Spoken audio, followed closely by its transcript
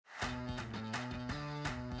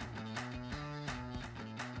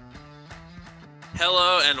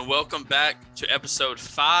Hello and welcome back to episode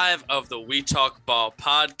 5 of the We Talk Ball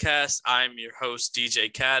podcast. I'm your host,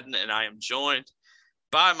 DJ Cadden, and I am joined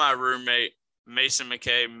by my roommate, Mason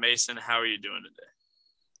McKay. Mason, how are you doing today?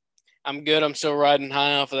 I'm good. I'm still riding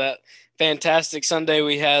high off of that fantastic Sunday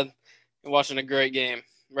we had, watching a great game.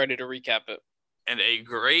 Ready to recap it. And a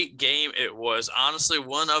great game it was. Honestly,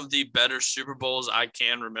 one of the better Super Bowls I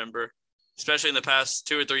can remember, especially in the past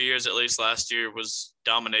 2 or 3 years. At least last year was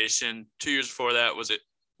domination. 2 years before that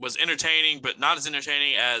was entertaining, but not as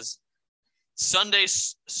entertaining as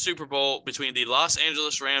Sunday's Super Bowl between the Los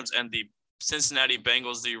Angeles Rams and the Cincinnati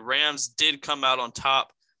Bengals. The Rams did come out on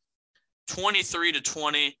top,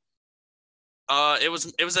 23-20. It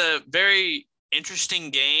was a very interesting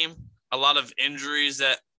game. A lot of injuries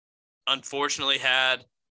that unfortunately had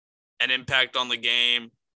an impact on the game.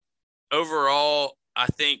 Overall, I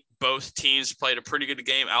think both teams played a pretty good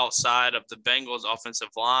game outside of the Bengals offensive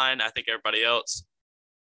line. I think everybody else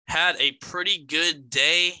had a pretty good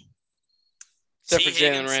day. Except for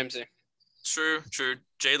Jalen Ramsey. True.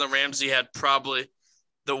 Jalen Ramsey had probably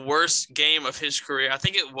the worst game of his career. I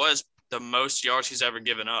think it was the most yards he's ever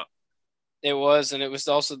given up. It was, and it was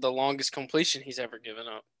also the longest completion he's ever given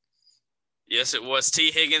up. Yes, it was.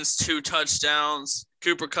 T. Higgins, 2 touchdowns.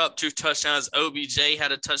 Cooper Kupp, 2 touchdowns. OBJ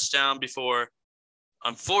had a touchdown before,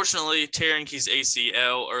 unfortunately, tearing his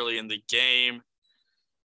ACL early in the game.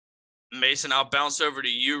 Mason, I'll bounce over to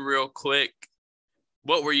you real quick.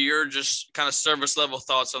 What were your just kind of service level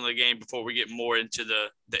thoughts on the game before we get more into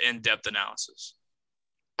the in-depth analysis?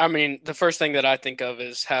 I mean, the first thing that I think of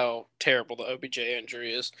is how terrible the OBJ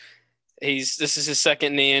injury is. This is his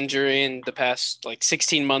second knee injury in the past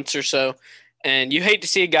 16 months or so. And you hate to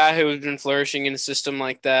see a guy who has been flourishing in a system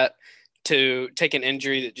like that to take an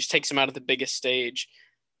injury that just takes him out of the biggest stage.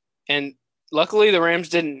 And luckily the Rams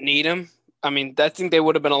didn't need him. I mean, I think they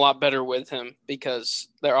would have been a lot better with him because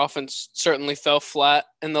their offense certainly fell flat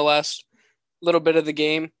in the last little bit of the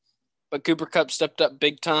game. But Cooper Kupp stepped up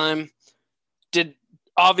big time.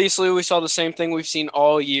 Obviously, we saw the same thing we've seen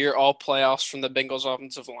all year, all playoffs from the Bengals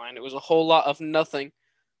offensive line. It was a whole lot of nothing.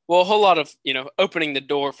 Well, a whole lot of, opening the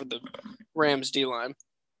door for the Rams D-line.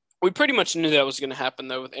 We pretty much knew that was going to happen,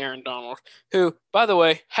 though, with Aaron Donald, who, by the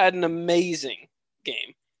way, had an amazing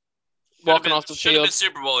game. Walking off the field. Should have been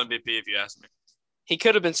Super Bowl MVP, if you ask me. He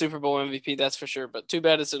could have been Super Bowl MVP, that's for sure, but too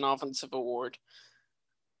bad it's an offensive award.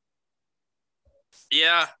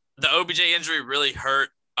 Yeah, the OBJ injury really hurt.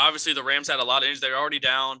 Obviously, the Rams had a lot of injuries. They were already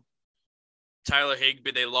down Tyler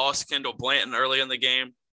Higbee. They lost Kendall Blanton early in the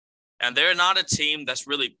game. And they're not a team that's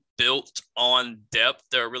really built on depth.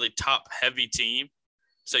 They're a really top-heavy team.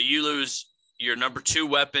 So you lose your number 2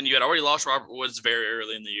 weapon. You had already lost Robert Woods very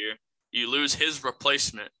early in the year. You lose his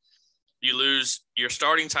replacement. You lose your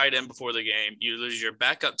starting tight end before the game. You lose your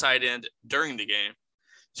backup tight end during the game.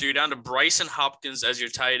 So you're down to Bryson Hopkins as your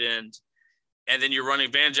tight end. And then you're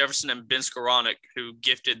running Van Jefferson and Ben Skowronek, who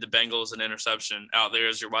gifted the Bengals an interception out there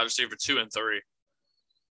as your wide receiver 2 and 3.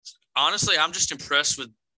 Honestly, I'm just impressed with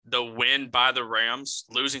the win by the Rams,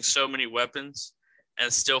 losing so many weapons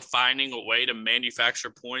and still finding a way to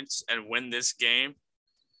manufacture points and win this game.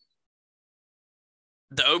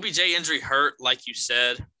 The OBJ injury hurt, like you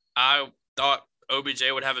said. I thought OBJ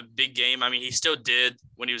would have a big game. I mean, he still did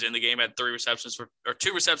when he was in the game, had 2 receptions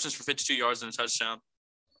for 52 yards and a touchdown.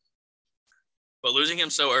 But losing him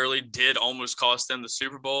so early did almost cost them the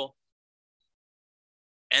Super Bowl.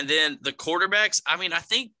 And then the quarterbacks, I mean, I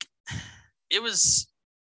think it was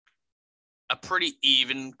a pretty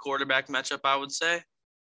even quarterback matchup, I would say,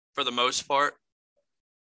 for the most part.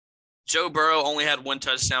 Joe Burrow only had 1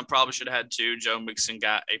 touchdown, probably should have had 2. Joe Mixon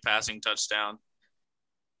got a passing touchdown.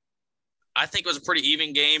 I think it was a pretty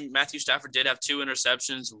even game. Matthew Stafford did have 2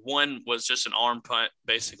 interceptions. One was just an arm punt.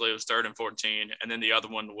 Basically, it was 3rd and 14. And then the other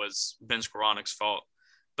one was Ben Skowronek's fault.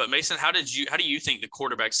 But, Mason, how do you think the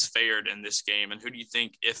quarterbacks fared in this game? And who do you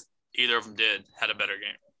think, if either of them did, had a better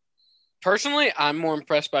game? Personally, I'm more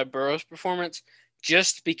impressed by Burrow's performance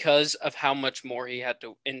just because of how much more he had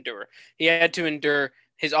to endure. He had to endure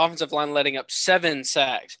his offensive line letting up 7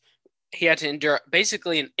 sacks. He had to endure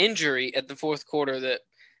basically an injury at the 4th quarter that,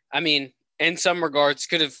 I mean, in some regards,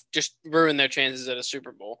 could have just ruined their chances at a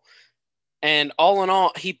Super Bowl. And all in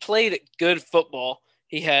all, he played good football.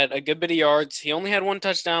 He had a good bit of yards. He only had 1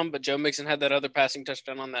 touchdown, but Joe Mixon had that other passing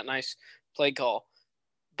touchdown on that nice play call.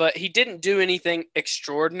 But he didn't do anything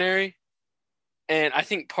extraordinary. And I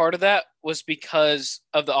think part of that was because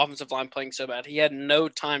of the offensive line playing so bad. He had no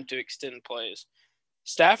time to extend plays.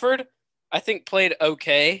 Stafford, I think, played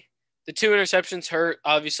okay. The 2 interceptions hurt.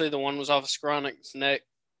 Obviously, the one was off of Skowronek's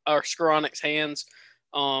hands.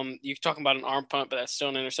 You're talking about an arm punt, but that's still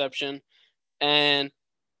an interception. And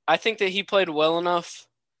I think that he played well enough,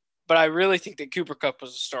 but I really think that Cooper Kupp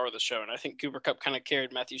was the star of the show. And I think Cooper Kupp kind of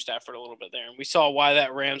carried Matthew Stafford a little bit there. And we saw why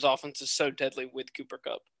that Rams offense is so deadly with Cooper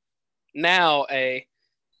Kupp. Now a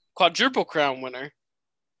quadruple crown winner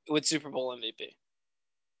with Super Bowl MVP.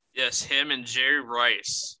 Yes, him and Jerry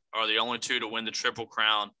Rice are the only two to win the Triple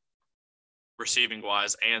Crown receiving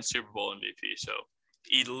wise and Super Bowl MVP. So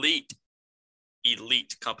elite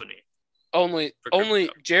company. Only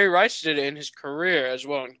Jerry Rice did it in his career as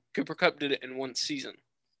well, and Cooper Kupp did it in one season.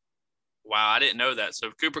 Wow, I didn't know that.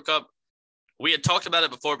 So Cooper Kupp, we had talked about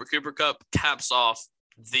it before, but Cooper Kupp caps off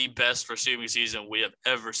the best receiving season we have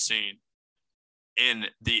ever seen in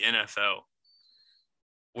the NFL.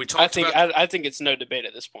 I think it's no debate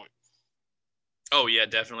at this point. Oh, yeah,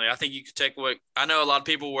 definitely. I think you could take away – I know a lot of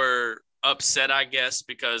people were upset, I guess,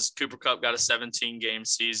 because Cooper Kupp got a 17-game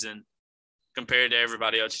season compared to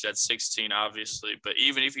everybody else. He's had 16, obviously. But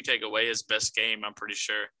even if you take away his best game, I'm pretty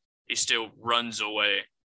sure he still runs away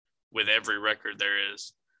with every record there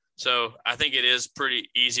is. So I think it is pretty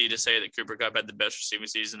easy to say that Cooper Kupp had the best receiving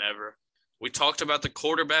season ever. We talked about the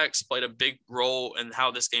quarterbacks played a big role in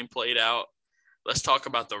how this game played out. Let's talk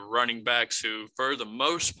about the running backs who, for the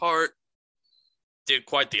most part, did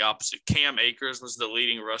quite the opposite. Cam Akers was the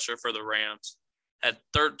leading rusher for the Rams, had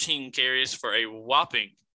 13 carries for a whopping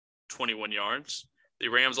 21 yards. The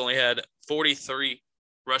Rams only had 43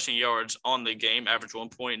 rushing yards on the game, average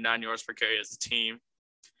 1.9 yards per carry as a team.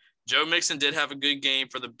 Joe Mixon did have a good game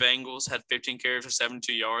for the Bengals, had 15 carries for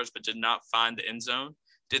 72 yards, but did not find the end zone.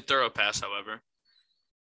 Did throw a pass, however.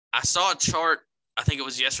 I saw a chart, I think it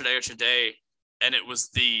was yesterday or today, and it was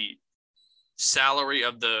the salary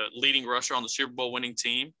of the leading rusher on the Super Bowl winning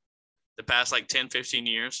team the past 10, 15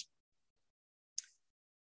 years.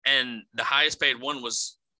 And the highest paid one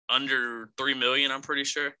was under $3 million, I'm pretty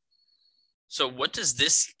sure. So what does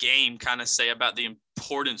this game kind of say about the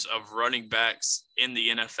importance of running backs in the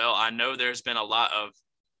NFL? I know there's been a lot of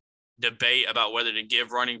debate about whether to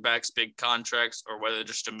give running backs big contracts or whether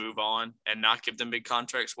just to move on and not give them big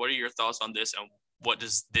contracts. What are your thoughts on this, and what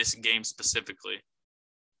does this game specifically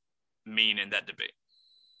mean in that debate?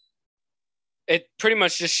 It pretty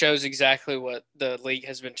much just shows exactly what the league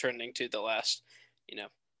has been turning to the last,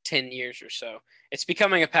 10 years or so. It's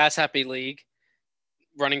becoming a pass-happy league.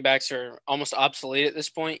 Running backs are almost obsolete at this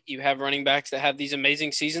point. You have running backs that have these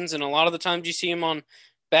amazing seasons, and a lot of the times you see them on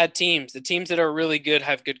bad teams. The teams that are really good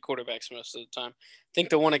have good quarterbacks most of the time. I think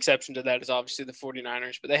the one exception to that is obviously the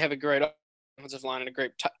 49ers, but they have a great offensive line and a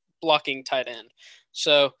great blocking tight end.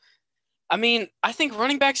 So, I think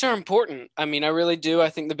running backs are important. I really do. I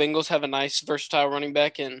think the Bengals have a nice, versatile running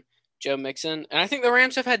back in Joe Mixon, and I think the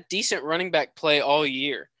Rams have had decent running back play all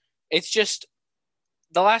year. It's just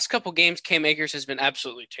the last couple games, Cam Akers has been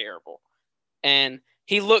absolutely terrible, and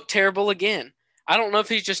he looked terrible again. I don't know if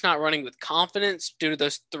he's just not running with confidence due to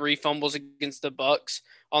those 3 fumbles against the Bucs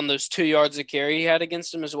on those 2 yards of carry he had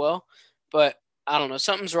against him as well. But I don't know.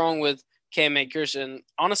 Something's wrong with Cam Akers. And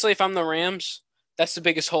honestly, if I'm the Rams, that's the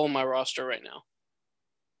biggest hole in my roster right now.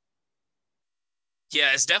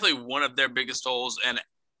 Yeah, it's definitely one of their biggest holes. And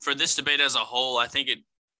for this debate as a whole, I think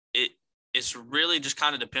it's really just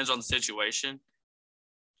kind of depends on the situation.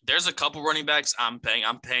 There's a couple running backs I'm paying.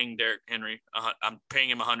 I'm paying Derrick Henry. I'm paying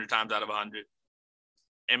him 100 times out of 100.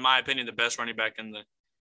 In my opinion, the best running back in the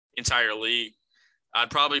entire league. I'd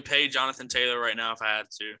probably pay Jonathan Taylor right now if I had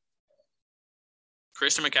to.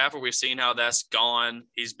 Christian McCaffrey, we've seen how that's gone.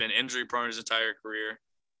 He's been injury prone his entire career.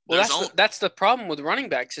 Well, that's the problem with running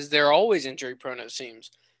backs is they're always injury prone, it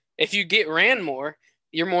seems. If you get ran more,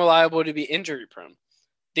 you're more liable to be injury prone.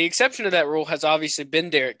 The exception to that rule has obviously been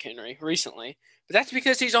Derrick Henry recently, but that's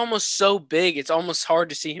because he's almost so big, it's almost hard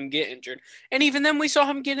to see him get injured. And even then, we saw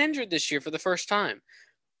him get injured this year for the first time.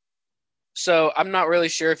 So I'm not really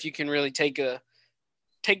sure if you can really take a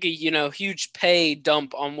huge pay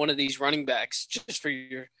dump on one of these running backs just for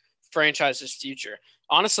your franchise's future.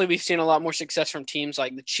 Honestly, we've seen a lot more success from teams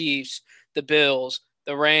like the Chiefs, the Bills,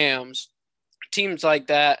 the Rams, teams like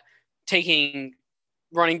that taking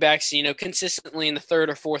running backs, consistently in the 3rd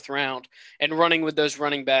or 4th round and running with those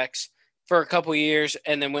running backs for a couple years.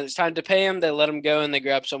 And then when it's time to pay them, they let them go and they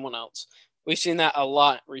grab someone else. We've seen that a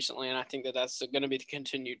lot recently, and I think that that's going to be the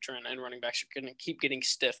continued trend, and running backs are going to keep getting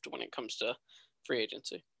stiffed when it comes to free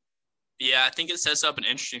agency. Yeah, I think it sets up an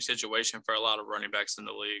interesting situation for a lot of running backs in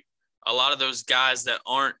the league. A lot of those guys that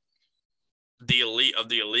aren't the elite of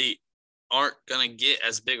the elite aren't going to get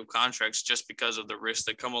as big of contracts just because of the risks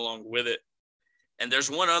that come along with it. And there's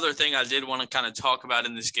one other thing I did want to kind of talk about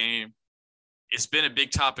in this game. It's been a big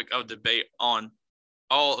topic of debate on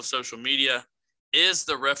all of social media. Is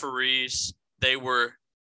the referees, they were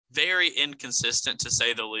very inconsistent to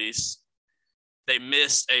say the least. They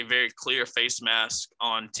missed a very clear face mask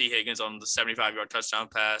on T. Higgins on the 75-yard touchdown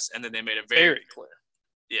pass, and then they made a Very clear.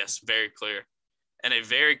 Yes, very clear. And a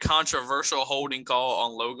very controversial holding call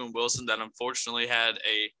on Logan Wilson that unfortunately had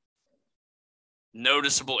a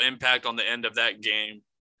noticeable impact on the end of that game.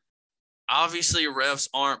 Obviously, refs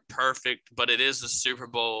aren't perfect, but it is the Super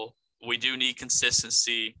Bowl. We do need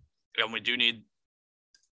consistency, and we do need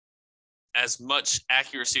as much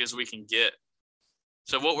accuracy as we can get.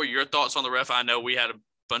 So what were your thoughts on the ref? I know we had a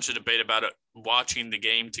bunch of debate about it watching the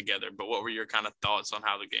game together, but what were your kind of thoughts on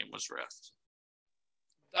how the game was reffed?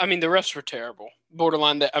 I mean, the refs were terrible.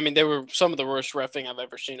 Borderline. They were some of the worst reffing I've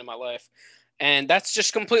ever seen in my life. And that's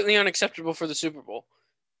just completely unacceptable for the Super Bowl.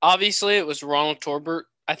 Obviously, it was Ronald Torbert,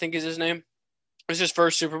 I think is his name. It was his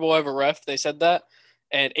first Super Bowl ever ref. They said that.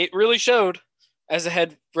 And it really showed. As a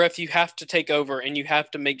head ref, you have to take over and you have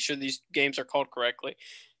to make sure these games are called correctly.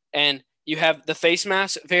 And you have the face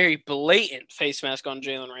mask, very blatant face mask on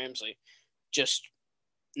Jalen Ramsey. Just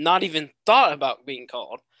not even thought about being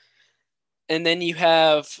called. And then you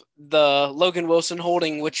have the Logan Wilson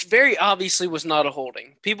holding, which very obviously was not a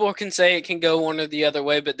holding. People can say it can go one or the other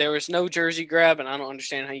way, but there was no jersey grab, and I don't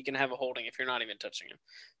understand how you can have a holding if you're not even touching him.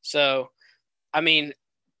 So, I mean,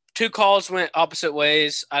 two calls went opposite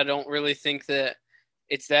ways. I don't really think that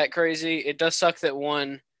it's that crazy. It does suck that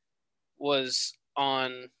one was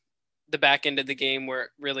on the back end of the game where it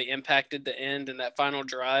really impacted the end and that final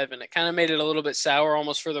drive, and it kind of made it a little bit sour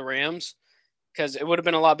almost for the Rams. Because it would have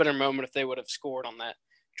been a lot better moment if they would have scored on that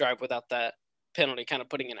drive without that penalty, kind of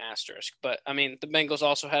putting an asterisk. But, I mean, the Bengals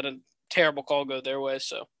also had a terrible call go their way,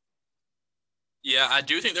 so. Yeah, I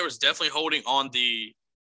do think there was definitely holding on the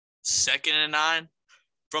 2nd and 9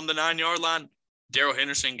 from the 9-yard line. Darrell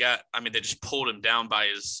Henderson they just pulled him down by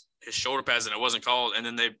his shoulder pads, and it wasn't called. And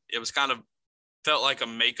then it was kind of felt like a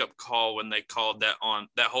makeup call when they called that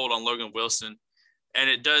hold on Logan Wilson. And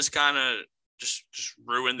it does kind of just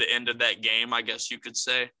ruin the end of that game, I guess you could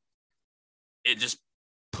say. It just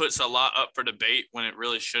puts a lot up for debate when it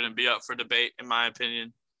really shouldn't be up for debate, in my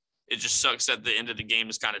opinion. It just sucks that the end of the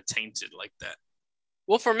game is kind of tainted like that.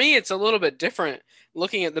 Well, for me, it's a little bit different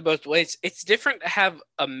looking at the both ways. It's different to have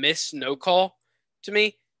a miss no call to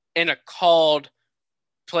me and a called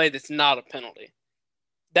play that's not a penalty.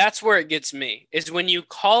 That's where it gets me, is when you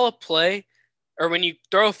call a play or when you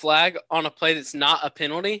throw a flag on a play that's not a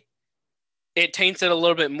penalty, it taints it a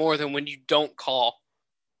little bit more than when you don't call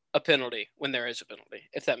a penalty when there is a penalty,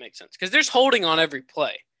 if that makes sense. Because there's holding on every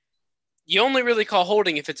play. You only really call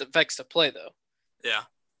holding if it affects the play, though. Yeah.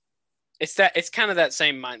 It's kind of that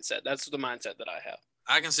same mindset. That's the mindset that I have.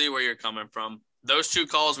 I can see where you're coming from. Those two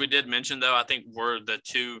calls we did mention, though, I think were the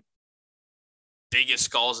two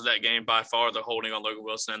biggest calls of that game by far, the holding on Logan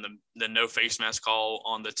Wilson and the no face mask call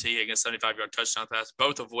on the T Higgins 75-yard touchdown pass,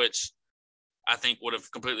 both of which I think would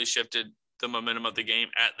have completely shifted the momentum of the game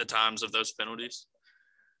at the times of those penalties.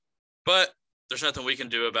 But there's nothing we can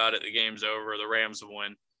do about it. The game's over. The Rams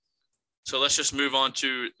win. So let's just move on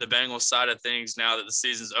to the Bengals side of things now that the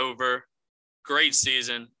season's over. Great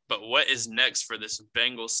season, but what is next for this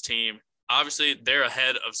Bengals team? Obviously, they're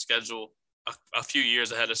ahead of schedule, a few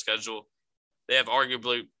years ahead of schedule. They have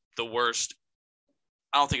arguably the worst.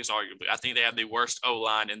 I don't think it's arguably. I think they have the worst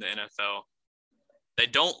O-line in the NFL. They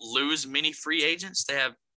don't lose many free agents. They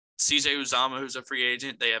have CJ Uzomah, who's a free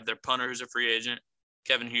agent. They have their punter, who's a free agent,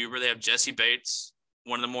 Kevin Huber. They have Jesse Bates,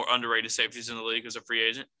 one of the more underrated safeties in the league, who's a free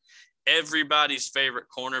agent. Everybody's favorite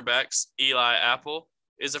cornerbacks, Eli Apple,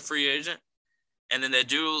 is a free agent. And then they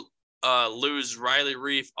do lose Riley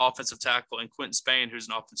Reef, offensive tackle, and Quentin Spain, who's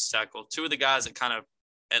an offensive tackle. Two of the guys that kind of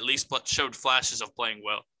at least showed flashes of playing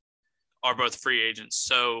well are both free agents.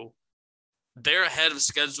 So they're ahead of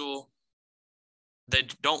schedule. They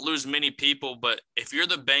don't lose many people, but if you're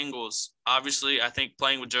the Bengals, obviously I think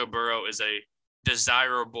playing with Joe Burrow is a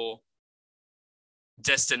desirable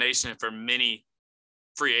destination for many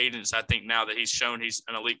free agents. I think now that he's shown he's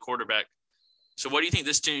an elite quarterback. So what do you think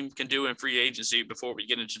this team can do in free agency before we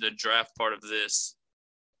get into the draft part of this?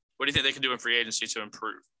 What do you think they can do in free agency to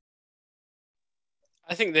improve?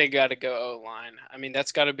 I think they got to go O-line. I mean,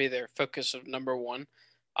 that's got to be their focus of number one,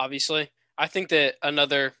 obviously. I think that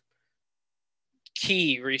another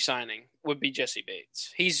key re-signing would be Jesse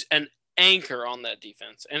Bates. He's an anchor on that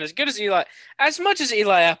defense. And as much as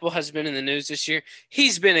Eli Apple has been in the news this year,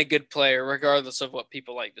 he's been a good player regardless of what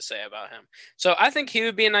people like to say about him. So I think he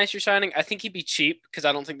would be a nice re-signing. I think he'd be cheap because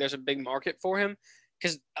I don't think there's a big market for him.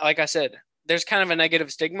 Because, like I said, there's kind of a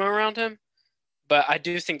negative stigma around him. But I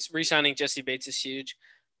do think re-signing Jesse Bates is huge.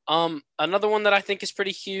 Another one that I think is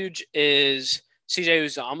pretty huge is CJ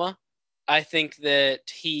Uzomah. I think that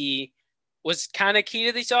he was kind of key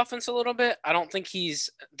to this offense a little bit. I don't think he's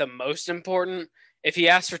the most important. If he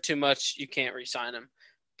asks for too much, you can't re-sign him.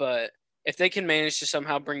 But if they can manage to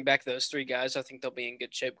somehow bring back those three guys, I think they'll be in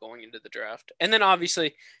good shape going into the draft. And then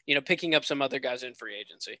obviously, picking up some other guys in free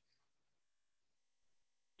agency.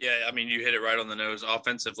 Yeah, I mean, you hit it right on the nose.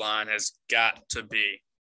 Offensive line has got to be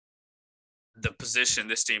the position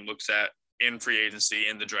this team looks at in free agency,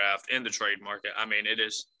 in the draft, in the trade market. I mean, it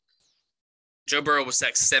is. Joe Burrow was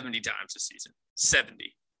sacked 70 times this season.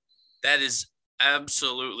 70. That is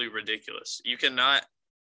absolutely ridiculous. You cannot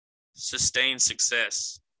sustain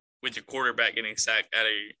success with your quarterback getting sacked at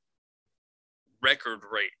a record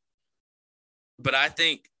rate. But I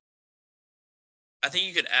think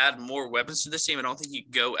you could add more weapons to this team. I don't think you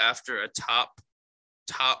go after a top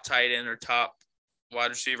tight end or top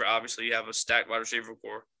wide receiver. Obviously, you have a stacked wide receiver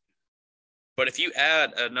core. But if you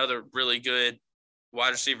add another really good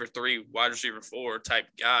wide receiver 3, wide receiver 4 type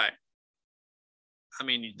guy, I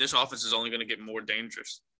mean, this offense is only going to get more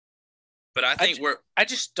dangerous. But I think I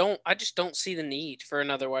just don't see the need for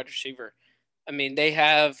another wide receiver. I mean, they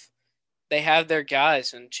have their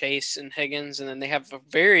guys in Chase and Higgins, and then they have a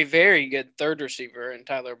very, very good third receiver in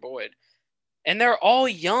Tyler Boyd. And they're all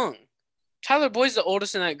young. Tyler Boyd's the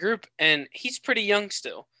oldest in that group, and he's pretty young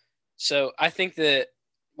still. So I think that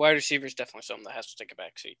wide receiver is definitely something that has to take a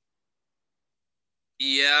backseat.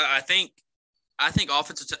 Yeah, I think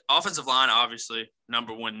offensive line, obviously,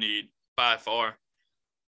 number one need by far.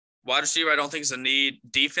 Wide receiver, I don't think is a need.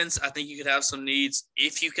 Defense, I think you could have some needs.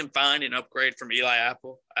 If you can find an upgrade from Eli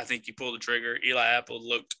Apple, I think you pull the trigger. Eli Apple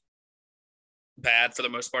looked bad for the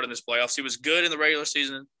most part in this playoffs. He was good in the regular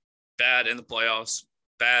season, bad in the playoffs,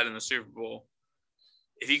 bad in the Super Bowl.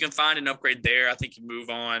 If you can find an upgrade there, I think you move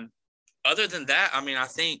on. Other than that, I mean, I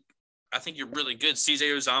think you're really good.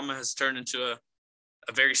 CJ Uzomah has turned into a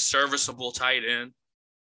very serviceable tight end.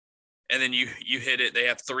 And then you hit it. They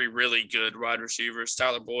have 3 really good wide receivers.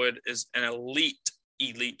 Tyler Boyd is an elite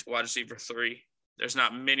wide receiver 3. There's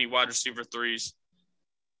not many wide receiver 3s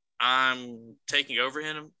I'm taking over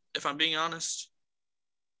him, if I'm being honest.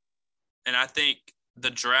 And I think the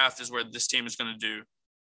draft is where this team is going to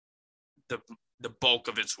do the bulk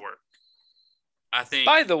of its work. I think.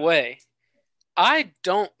 By the way,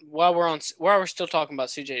 while we're still talking about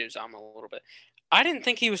CJ Uzomah a little bit, I didn't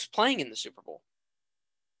think he was playing in the Super Bowl.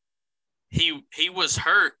 He was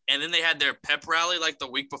hurt, and then they had their pep rally like the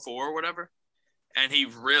week before or whatever, and he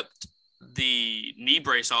ripped the knee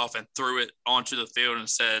brace off and threw it onto the field and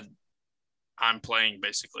said, "I'm playing,"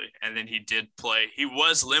 basically. And then he did play. He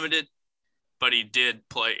was limited, but he did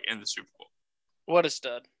play in the Super Bowl. What a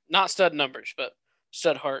stud. Not stud numbers, but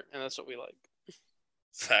stud heart, and that's what we like.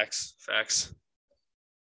 Facts.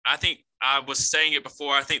 I think I was saying it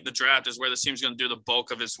before. I think the draft is where the team's going to do the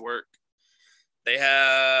bulk of its work. They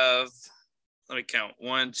have, let me count,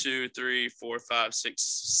 1, 2, 3, 4, 5, 6,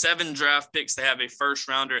 7 draft picks. They have a first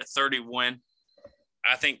rounder at 31.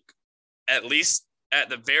 I think at least at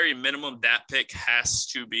the very minimum, that pick has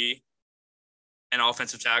to be an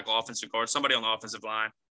offensive tackle, offensive guard, somebody on the offensive line.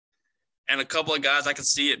 And a couple of guys I could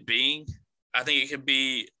see it being. I think it could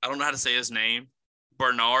be, I don't know how to say his name,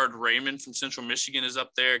 Bernard Raymond from Central Michigan is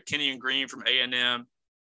up there, Kenyon Green from A&M.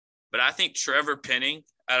 But I think Trevor Penning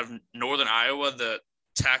out of Northern Iowa, the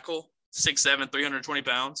tackle, 6'7", 320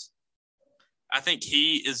 pounds. I think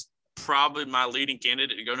he is probably my leading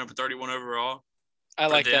candidate to go number 31 overall. I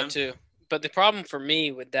like that too. But the problem for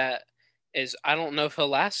me with that is I don't know if he'll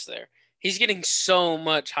last there. He's getting so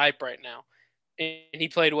much hype right now. And he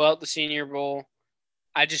played well at the Senior Bowl.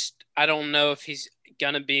 I don't know if he's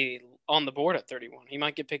going to be on the board at 31. He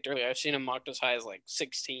might get picked earlier. I've seen him mocked as high as like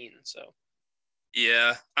 16. So,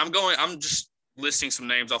 yeah, I'm just listing some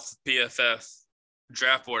names off the PFF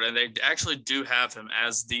draft board, and they actually do have him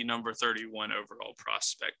as the number 31 overall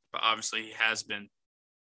prospect. But obviously, he has been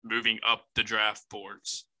moving up the draft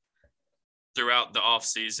boards throughout the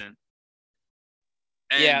offseason.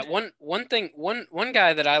 Yeah, one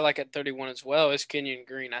guy that I like at 31 as well is Kenyon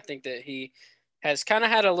Green. I think that he has kind of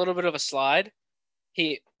had a little bit of a slide.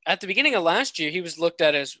 At the beginning of last year, he was looked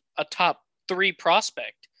at as a top 3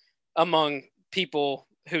 prospect among people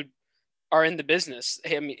who are in the business.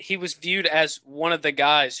 I mean, he was viewed as one of the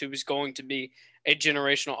guys who was going to be a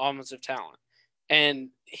generational offensive talent, and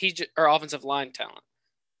or offensive line talent,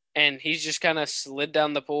 and he's just kind of slid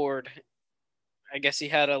down the board. I guess he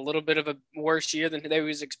had a little bit of a worse year than they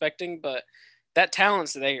was expecting, but that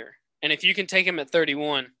talent's there. And if you can take him at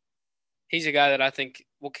 31, he's a guy that I think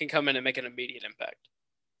can come in and make an immediate impact.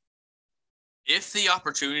 If the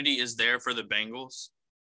opportunity is there for the Bengals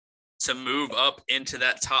to move up into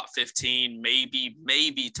that top 15,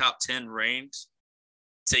 maybe top 10 range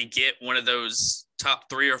to get one of those top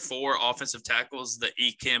 3 or 4 offensive tackles, the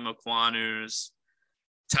Ikem Ekwonu's,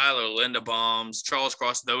 Tyler Linderbaum's, Charles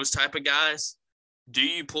Cross, those type of guys. Do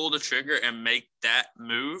you pull the trigger and make that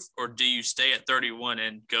move, or do you stay at 31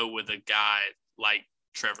 and go with a guy like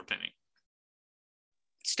Trevor Penning?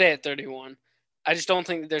 Stay at 31. I just don't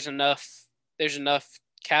think that there's enough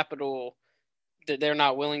capital that they're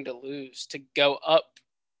not willing to lose to go up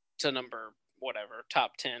to number whatever,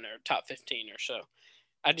 top 10 or top 15 or so.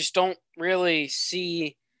 I just don't really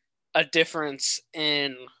see a difference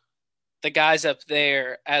in the guys up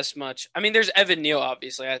there as much. I mean, there's Evan Neal,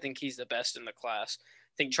 obviously. I think he's the best in the class.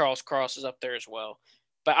 I think Charles Cross is up there as well.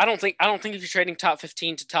 But I don't think if you're trading top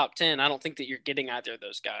 15 to top 10, I don't think that you're getting either of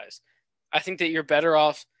those guys. I think that you're better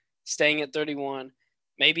off staying at 31,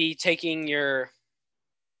 maybe taking your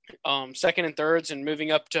second and thirds and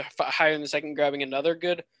moving up to higher in the second, grabbing another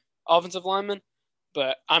good offensive lineman.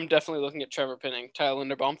 But I'm definitely looking at Trevor Penning, Tyler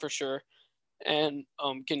Linderbaum for sure, and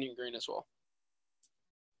Kenyon Green as well.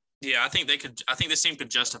 Yeah, I think this team could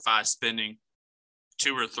justify spending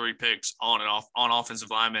 2 or 3 picks on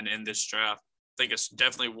offensive linemen in this draft. I think it's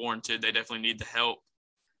definitely warranted. They definitely need the help.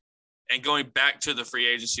 And going back to the free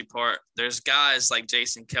agency part, there's guys like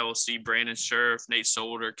Jason Kelce, Brandon Scherf, Nate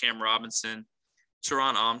Solder, Cam Robinson,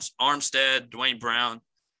 Teron Armstead, Dwayne Brown.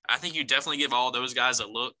 I think you definitely give all those guys a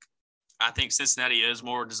look. I think Cincinnati is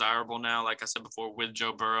more desirable now, like I said before, with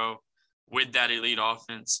Joe Burrow, with that elite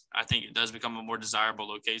offense. I think it does become a more desirable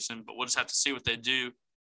location, but we'll just have to see what they do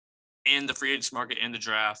in the free agency market, in the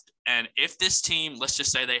draft. And if this team, let's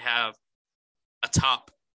just say they have a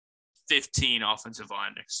top 15 offensive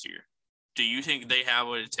line next year, do you think they have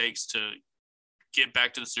what it takes to get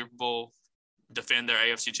back to the Super Bowl, defend their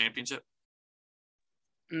AFC championship?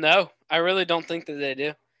 No, I really don't think that they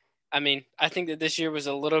do. I mean, I think that this year was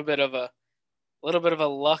a little bit of a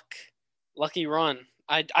lucky run.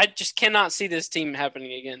 I just cannot see this team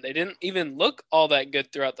happening again. They didn't even look all that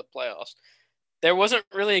good throughout the playoffs. There wasn't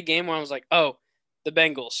really a game where I was like, oh, the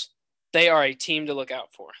Bengals, they are a team to look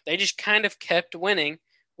out for. They just kind of kept winning,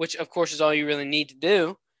 which of course is all you really need to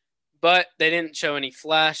do. But they didn't show any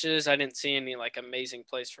flashes. I didn't see any like amazing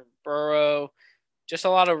plays from Burrow. Just a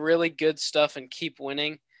lot of really good stuff and keep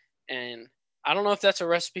winning. And I don't know if that's a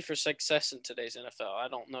recipe for success in today's NFL. I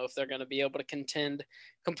don't know if they're going to be able to contend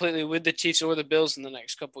completely with the Chiefs or the Bills in the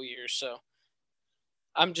next couple of years. So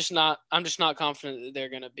I'm just not confident that they're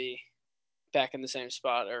going to be back in the same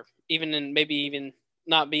spot, or maybe even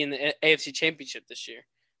not be in the AFC Championship this year.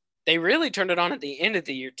 They really turned it on at the end of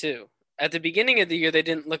the year too. At the beginning of the year, they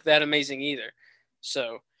didn't look that amazing either.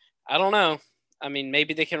 So I don't know. I mean,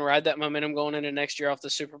 maybe they can ride that momentum going into next year off the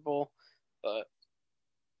Super Bowl, but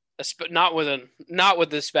not with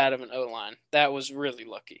this bad of an O-line. That was really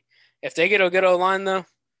lucky. If they get a good O-line, though,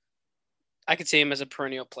 I could see him as a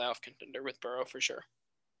perennial playoff contender with Burrow for sure.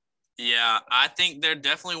 Yeah, I think they're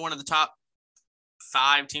definitely one of the top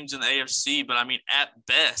 5 teams in the AFC, but I mean, at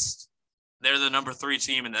best, they're the number 3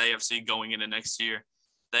 team in the AFC going into next year.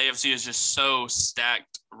 The AFC is just so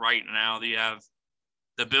stacked right now. You have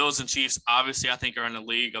the Bills and Chiefs, obviously, I think, are in a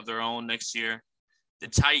league of their own next year. The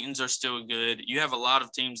Titans are still good. You have a lot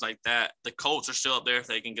of teams like that. The Colts are still up there if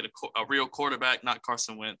they can get a real quarterback, not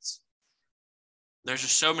Carson Wentz. There's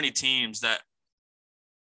just so many teams that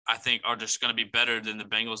I think are just going to be better than the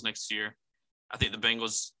Bengals next year. I think the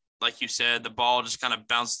Bengals, like you said, the ball just kind of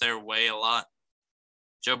bounced their way a lot.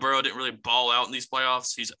 Joe Burrow didn't really ball out in these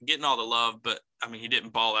playoffs. He's getting all the love, but, I mean, he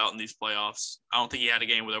didn't ball out in these playoffs. I don't think he had a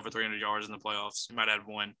game with over 300 yards in the playoffs. He might have had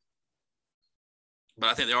one.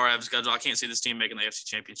 But I think they already have a schedule. I can't see this team making the AFC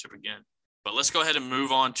Championship again. But let's go ahead and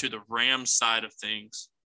move on to the Rams side of things.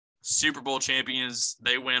 Super Bowl champions,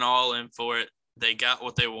 they went all in for it. They got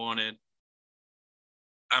what they wanted.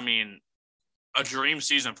 I mean, a dream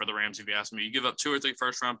season for the Rams, if you ask me. You give up 2 or 3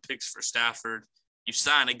 first-round picks for Stafford. You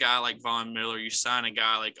sign a guy like Von Miller. You sign a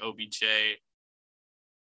guy like OBJ.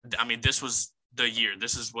 I mean, this was the year.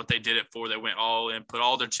 This is what they did it for. They went all in, put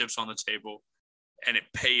all their chips on the table, and it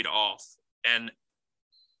paid off. And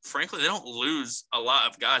frankly, they don't lose a lot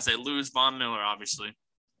of guys. They lose Von Miller, obviously.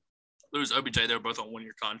 Lose OBJ. They were both on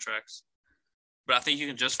 1-year contracts. But I think you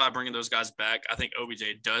can justify bringing those guys back. I think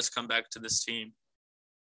OBJ does come back to this team.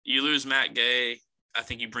 You lose Matt Gay. I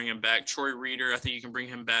think you bring him back. Troy Reader, I think you can bring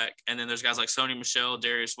him back. And then there's guys like Sony Michel,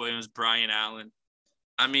 Darius Williams, Brian Allen.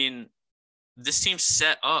 I mean, this team's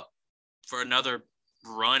set up for another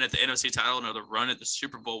run at the NFC title, another run at the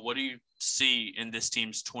Super Bowl. What do you see in this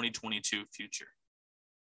team's 2022 future?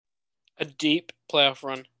 A deep playoff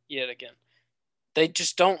run yet again. They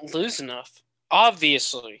just don't lose enough.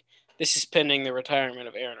 Obviously, This is pending the retirement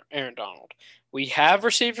of Aaron Donald. We have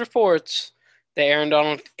received reports that Aaron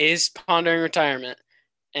Donald is pondering retirement,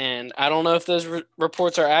 and I don't know if those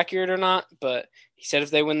reports are accurate or not, but he said if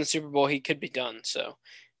they win the Super Bowl, he could be done. So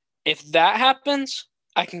if that happens,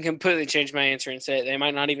 I can completely change my answer and say they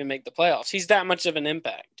might not even make the playoffs. He's that much of an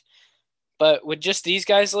impact. But with just these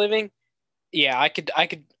guys leaving, yeah, I could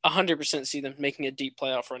 100% see them making a deep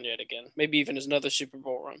playoff run yet again. Maybe even another Super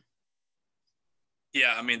Bowl run.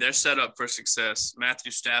 Yeah, I mean, they're set up for success.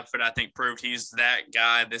 Matthew Stafford, I think, proved he's that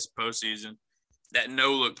guy this postseason. That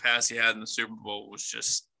no-look pass he had in the Super Bowl was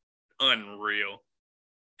just unreal.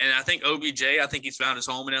 And I think OBJ, I think he's found his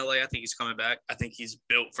home in LA. I think he's coming back. I think he's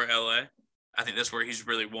built for LA. I think that's where he's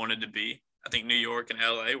really wanted to be. I think New York and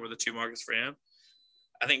LA were the two markets for him.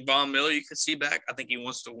 I think Von Miller you could see back. I think he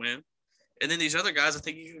wants to win. And then these other guys, I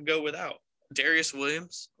think you can go without. Darius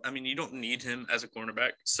Williams, I mean, you don't need him as a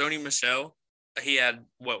cornerback. Sony Michel, he had,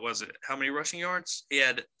 what was it? How many rushing yards? He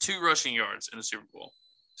had 2 rushing yards in the Super Bowl.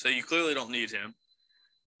 So you clearly don't need him.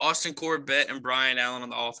 Austin Corbett and Brian Allen on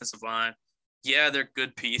the offensive line. Yeah, they're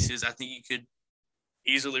good pieces. I think you could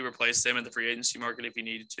easily replace them in the free agency market if you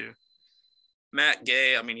needed to. Matt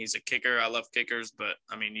Gay, I mean, he's a kicker. I love kickers, but,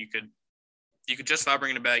 I mean, you could justify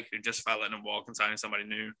bringing him back. You could justify letting him walk and signing somebody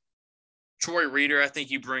new. Troy Reeder, I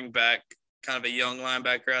think you bring back kind of a young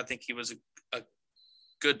linebacker. I think he was a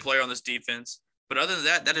good player on this defense. But other than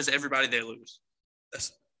that, that is everybody they lose.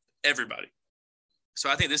 That's everybody.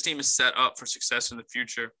 So I think this team is set up for success in the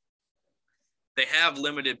future. They have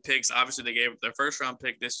limited picks. Obviously, they gave up their first-round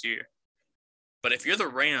pick this year. But if you're the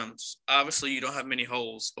Rams, obviously you don't have many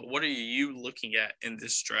holes. But what are you looking at in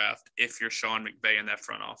this draft if you're Sean McVay in that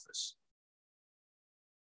front office?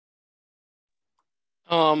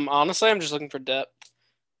 Honestly, I'm just looking for depth.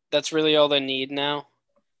 That's really all they need now.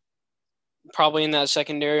 Probably in that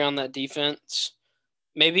secondary on that defense.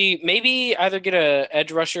 Maybe either get a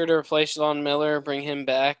edge rusher to replace Von Miller, bring him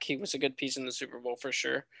back. He was a good piece in the Super Bowl for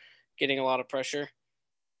sure, getting a lot of pressure.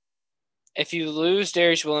 If you lose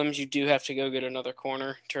Darius Williams, you do have to go get another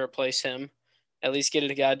corner to replace him. At least get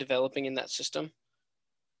a guy developing in that system.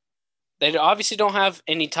 They obviously don't have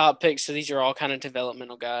any top picks, so these are all kind of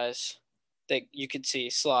developmental guys that you could see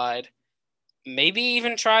slide. Maybe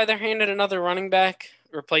even try their hand at another running back,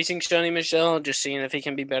 replacing Sony Michel, just seeing if he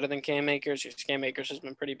can be better than Cam Akers. Cam Akers has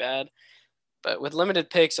been pretty bad. But with limited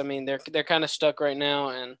picks, I mean, they're kind of stuck right now,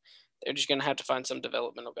 and they're just going to have to find some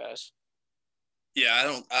developmental guys.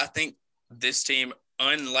 Yeah, I think this team,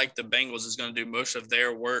 unlike the Bengals, is going to do most of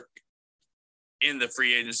their work in the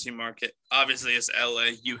free agency market. Obviously, it's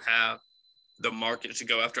LA. You have the market to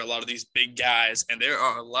go after a lot of these big guys, and there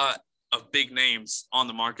are a lot of big names on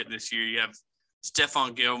the market this year. You have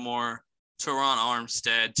Stephon Gilmore, Teron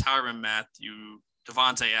Armstead, Tyrann Mathieu,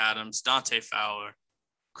 Devontae Adams, Dante Fowler,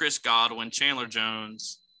 Chris Godwin, Chandler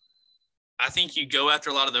Jones. I think you go after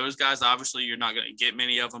a lot of those guys. Obviously, you're not going to get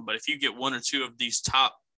many of them, but if you get 1 or 2 of these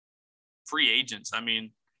top free agents, I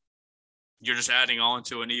mean, you're just adding on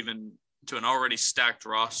to an already stacked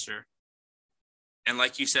roster. And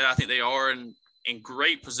like you said, I think they are in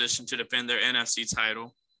great position to defend their NFC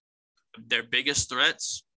title. Their biggest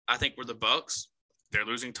threats, I think, were the Bucs. They're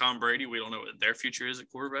losing Tom Brady. We don't know what their future is at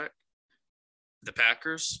quarterback. The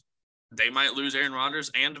Packers, they might lose Aaron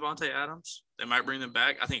Rodgers and Devontae Adams. They might bring them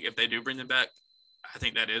back. I think if they do bring them back, I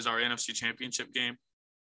think that is our NFC Championship game,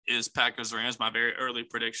 is Packers-Rams, my very early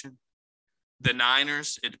prediction. The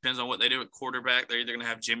Niners, it depends on what they do at quarterback. They're either going to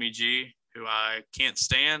have Jimmy G, who I can't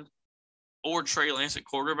stand, or Trey Lance at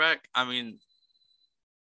quarterback. I mean,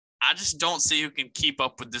 I just don't see who can keep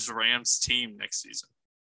up with this Rams team next season.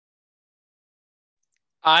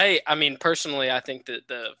 I mean, personally, I think that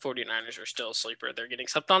the 49ers are still a sleeper. They're getting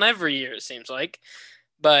slept on every year, it seems like.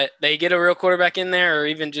 But they get a real quarterback in there, or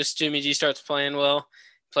even just Jimmy G starts playing well.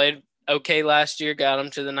 Played okay last year, got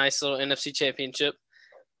them to the nice little NFC Championship.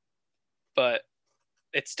 But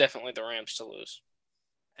it's definitely the Rams to lose.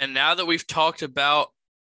 And now that we've talked about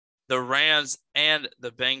the Rams and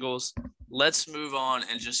the Bengals, let's move on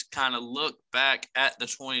and just kind of look back at the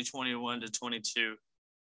 2021 to 22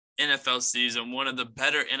 NFL season. One of the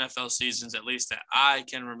better NFL seasons, at least that I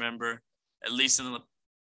can remember, at least in the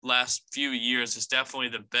last few years. It's definitely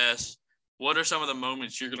the best. What are some of the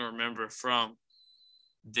moments you're going to remember from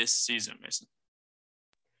this season, Mason?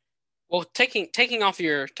 Well, taking off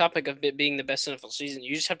your topic of it being the best NFL season,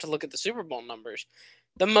 you just have to look at the Super Bowl numbers.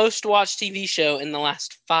 The most watched TV show in the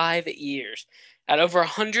last 5 years at over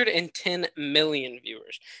 110 million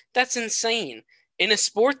viewers. That's insane. In a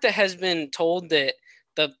sport that has been told that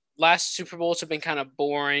the last Super Bowls have been kind of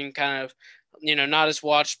boring, kind of not as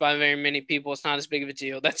watched by very many people. It's not as big of a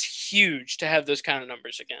deal. That's huge to have those kind of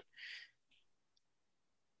numbers again.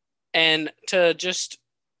 And to just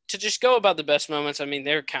go about the best moments, I mean,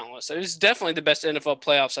 they're countless. It was definitely the best NFL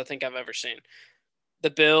playoffs I think I've ever seen. The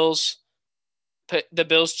Bills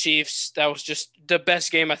Chiefs, that was just the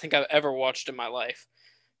best game I think I've ever watched in my life.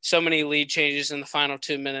 So many lead changes in the final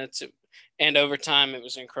 2 minutes and overtime. It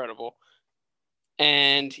was incredible.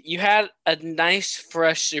 And you had a nice,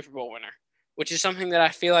 fresh Super Bowl winner, which is something that I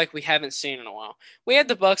feel like we haven't seen in a while. We had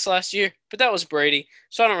the Bucs last year, but that was Brady,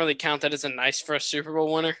 so I don't really count that as a nice, fresh Super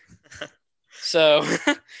Bowl winner. So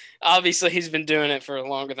obviously he's been doing it for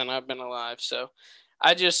longer than I've been alive. So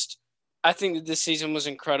I think that this season was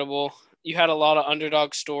incredible. You had a lot of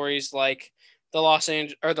underdog stories like the Las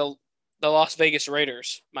Vegas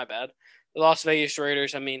Raiders. My bad. The Las Vegas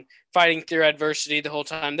Raiders, I mean, fighting through adversity the whole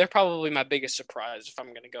time. They're probably my biggest surprise if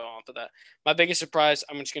I'm going to go on to that. My biggest surprise,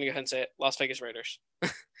 I'm just going to go ahead and say it, Las Vegas Raiders.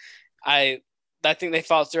 I think they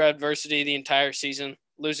fought through adversity the entire season,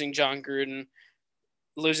 losing John Gruden,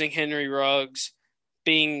 losing Henry Ruggs,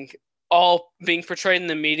 being portrayed in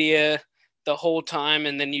the media the whole time,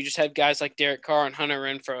 and then you just had guys like Derek Carr and Hunter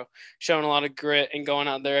Renfrow showing a lot of grit and going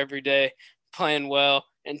out there every day, playing well,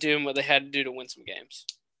 and doing what they had to do to win some games.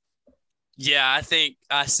 Yeah, I think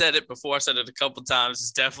I said it before. I said it a couple times.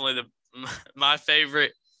 It's definitely my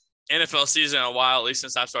favorite NFL season in a while, at least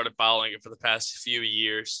since I've started following it for the past few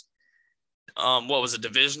years. What was a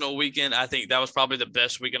divisional weekend? I think that was probably the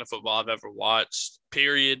best weekend of football I've ever watched,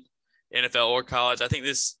 period, NFL or college. I think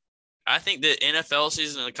the NFL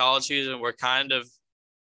season and the college season were kind of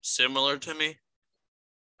similar to me.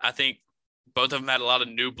 I think both of them had a lot of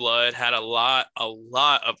new blood, had a lot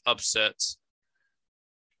of upsets.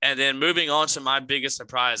 And then moving on to my biggest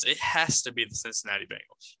surprise, it has to be the Cincinnati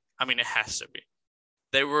Bengals. I mean, it has to be.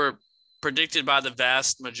 They were predicted by the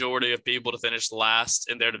vast majority of people to finish last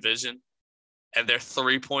in their division, and they're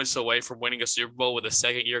 3 points away from winning a Super Bowl with a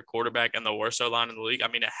second-year quarterback and the worst O-line in the league. I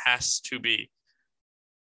mean, it has to be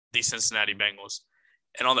the Cincinnati Bengals.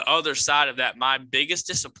 And on the other side of that, my biggest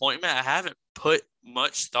disappointment, I haven't put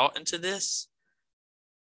much thought into this,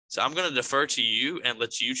 so I'm going to defer to you and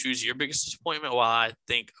let you choose your biggest disappointment while I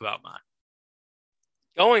think about mine.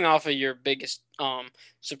 Going off of your biggest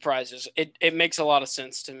surprises, it makes a lot of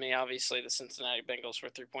sense to me. Obviously, the Cincinnati Bengals were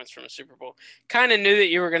 3 points from a Super Bowl. Kind of knew that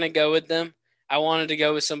you were going to go with them. I wanted to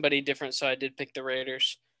go with somebody different, so I did pick the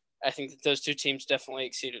Raiders. I think that those two teams definitely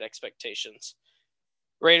exceeded expectations.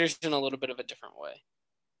 Raiders in a little bit of a different way.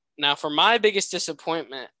 Now, for my biggest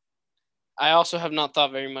disappointment, I also have not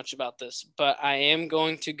thought very much about this, but I am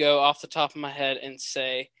going to go off the top of my head and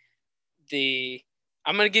say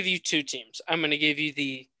I'm going to give you two teams. I'm going to give you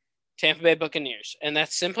the Tampa Bay Buccaneers, and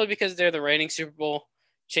that's simply because they're the reigning Super Bowl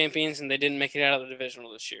champions and they didn't make it out of the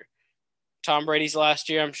divisional this year. Tom Brady's last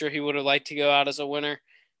year, I'm sure he would have liked to go out as a winner,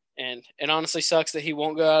 and it honestly sucks that he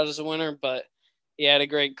won't go out as a winner, but he had a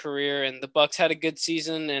great career, and the Bucs had a good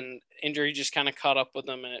season, and injury just kind of caught up with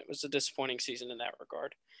them, and it was a disappointing season in that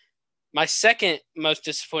regard. My second most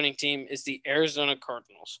disappointing team is the Arizona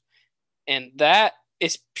Cardinals. And that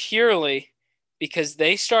is purely because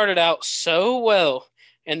they started out so well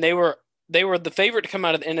and they were the favorite to come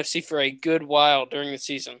out of the NFC for a good while during the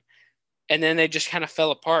season. And then they just kind of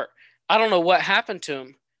fell apart. I don't know what happened to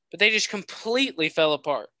them, but they just completely fell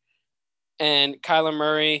apart. And Kyler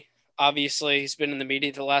Murray, obviously, he's been in the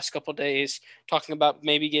media the last couple of days talking about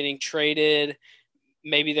maybe getting traded.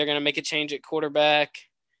 Maybe they're going to make a change at quarterback.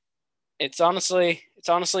 It's honestly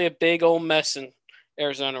a big old mess in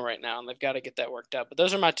Arizona right now, and they've got to get that worked out. But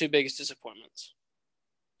those are my two biggest disappointments.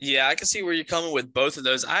 Yeah, I can see where you're coming with both of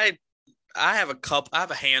those. I have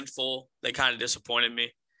a handful that kind of disappointed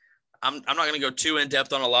me. I'm not going to go too in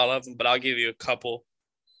depth on a lot of them, but I'll give you a couple.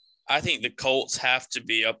 I think the Colts have to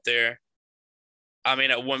be up there. I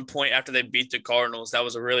mean, at one point after they beat the Cardinals, that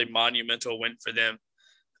was a really monumental win for them.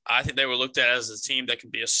 I think they were looked at as a team that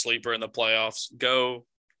could be a sleeper in the playoffs, go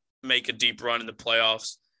make a deep run in the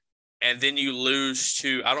playoffs. And then you lose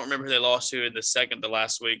to, I don't remember who they lost to in the second to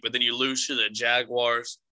last week, but then you lose to the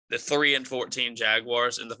Jaguars, the 3-14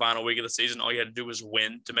 Jaguars in the final week of the season. All you had to do was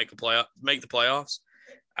win to make the playoffs.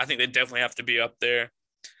 I think they definitely have to be up there.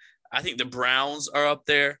 I think the Browns are up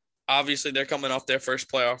there. Obviously, they're coming off their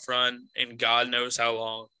first playoff run in God knows how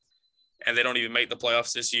long, and they don't even make the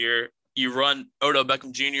playoffs this year. You run Odell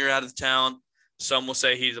Beckham Jr. out of town. Some will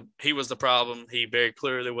say he was the problem. He very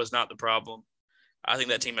clearly was not the problem. I think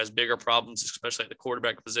that team has bigger problems, especially at the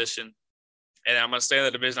quarterback position. And I'm going to stay in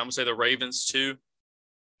the division. I'm going to say the Ravens too.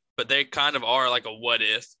 But they kind of are like a what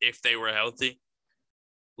if they were healthy.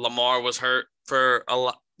 Lamar was hurt for a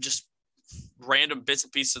lot, just random bits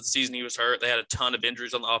and pieces of the season he was hurt. They had a ton of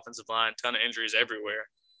injuries on the offensive line, ton of injuries everywhere.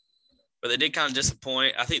 But they did kind of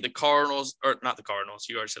disappoint. I think the Cardinals, or not the Cardinals,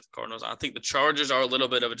 you already said the Cardinals. I think the Chargers are a little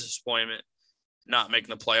bit of a disappointment not making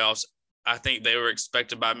the playoffs. I think they were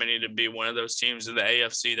expected by many to be one of those teams in the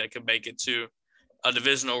AFC that could make it to a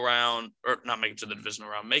divisional round, or not make it to the divisional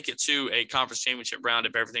round, make it to a conference championship round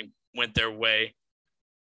if everything went their way.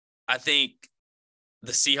 I think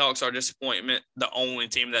the Seahawks are a disappointment, the only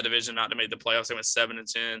team in that division not to make the playoffs. They went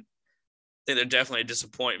 7-10. I think they're definitely a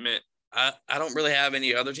disappointment. I don't really have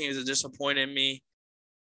any other teams that disappointed me.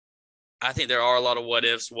 I think there are a lot of what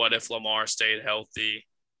ifs. What if Lamar stayed healthy?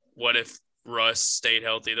 What if Russ stayed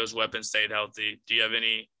healthy? Those weapons stayed healthy. Do you have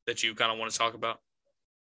any that you kind of want to talk about?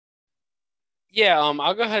 Yeah,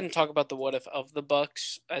 I'll go ahead and talk about the what if of the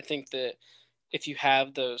Bucs. I think that if you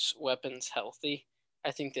have those weapons healthy,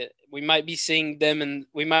 I think that we might be seeing them, and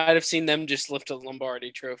we might have seen them just lift a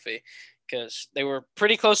Lombardi trophy because they were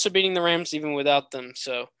pretty close to beating the Rams even without them.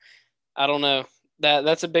 So I don't know.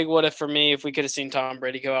 That's a big what if for me if we could have seen Tom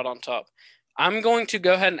Brady go out on top. I'm going to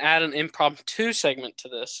go ahead and add an impromptu segment to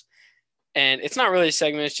this. And it's not really a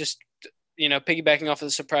segment. It's just, piggybacking off of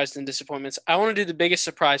the surprise and disappointments. I want to do the biggest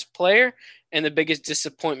surprise player and the biggest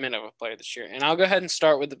disappointment of a player this year. And I'll go ahead and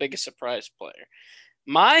start with the biggest surprise player.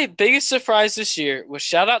 My biggest surprise this year was,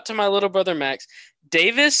 shout out to my little brother Max,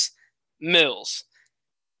 Davis Mills.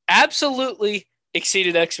 Absolutely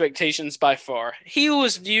exceeded expectations by far. He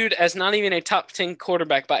was viewed as not even a top 10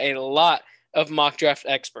 quarterback by a lot of mock draft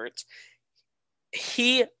experts.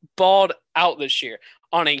 He balled out this year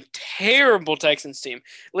on a terrible Texans team,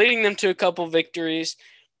 leading them to a couple victories.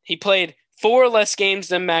 He played 4 less games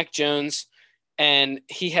than Mac Jones, and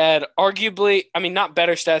he had arguably, not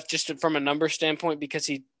better stats just from a number standpoint because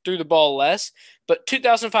he threw the ball less, but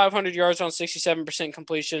 2,500 yards on 67%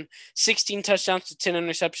 completion, 16 touchdowns to 10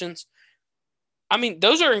 interceptions.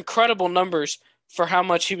 Those are incredible numbers for how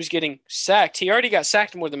much he was getting sacked. He already got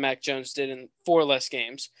sacked more than Mac Jones did in 4 less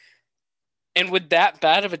games. And with that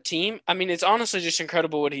bad of a team, it's honestly just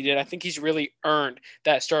incredible what he did. I think he's really earned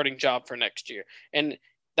that starting job for next year. And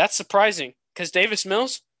that's surprising because Davis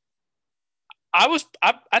Mills, I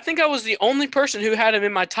think I was the only person who had him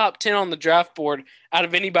in my top 10 on the draft board out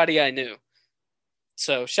of anybody I knew.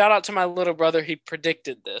 So shout out to my little brother. He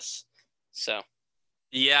predicted this. So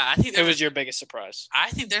yeah, I think it was your biggest surprise. I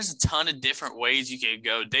think there's a ton of different ways you could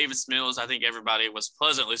go. Davis Mills, I think everybody was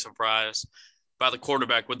pleasantly surprised by the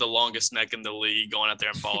quarterback with the longest neck in the league going out there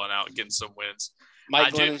and balling out, getting some wins.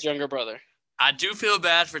 Mike Glennon's younger brother. I do feel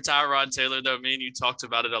bad for Tyrod Taylor, though. Me and you talked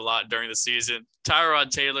about it a lot during the season. Tyrod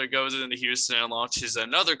Taylor goes into Houston and launches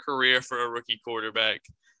another career for a rookie quarterback.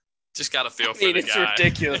 Just got to feel for the guy. It's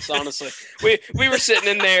ridiculous, honestly. We were sitting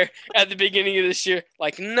in there at the beginning of this year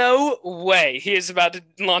like, no way he is about to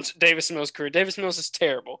launch Davis Mills' career. Davis Mills is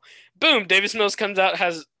terrible. Boom, Davis Mills comes out,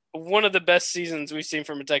 has one of the best seasons we've seen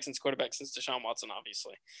from a Texans quarterback since Deshaun Watson,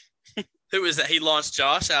 obviously. Who is that? He launched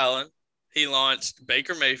Josh Allen. He launched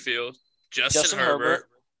Baker Mayfield, Justin Herbert,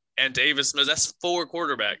 and Davis Mills. That's 4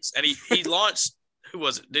 quarterbacks. And he launched – who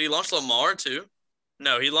was it? Did he launch Lamar too?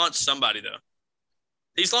 No, he launched somebody, though.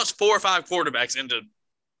 He's launched 4 or 5 quarterbacks into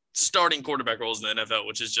starting quarterback roles in the NFL,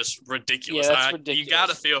 which is just ridiculous. Yeah, that's ridiculous. You got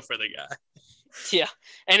to feel for the guy. Yeah,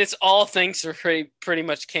 and it's all things we pretty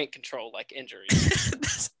much can't control, like injuries.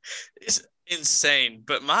 It's insane.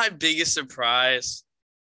 But my biggest surprise,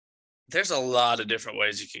 there's a lot of different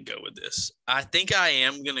ways you could go with this. I think I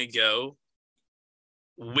am going to go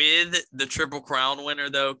with the Triple Crown winner,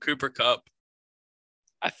 though, Cooper Kupp.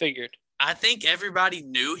 I figured. I think everybody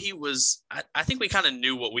knew he was – I think we kind of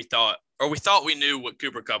knew what we thought, or we thought we knew what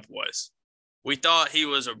Cooper Kupp was. We thought he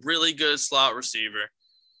was a really good slot receiver.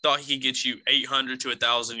 Thought he could get you 800 to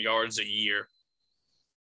 1,000 yards a year.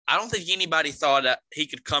 I don't think anybody thought that he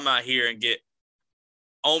could come out here and get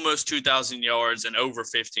almost 2,000 yards and over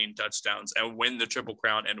 15 touchdowns and win the Triple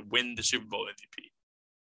Crown and win the Super Bowl MVP.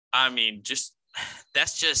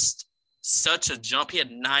 That's just such a jump. He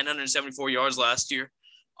had 974 yards last year,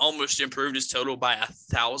 almost improved his total by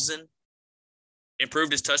 1,000,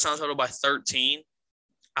 improved his touchdown total by 13.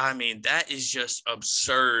 That is just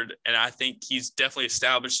absurd. And I think he's definitely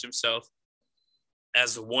established himself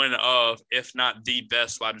as one of, if not the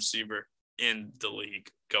best wide receiver in the league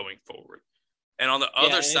going forward. And on the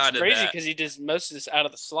other side of that, it's crazy because he does most of this out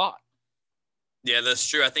of the slot. Yeah, that's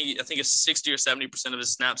true. I think it's 60 or 70% of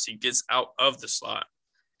his snaps he gets out of the slot.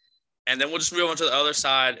 And then we'll just move on to the other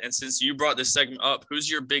side. And since you brought this segment up, who's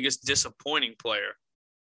your biggest disappointing player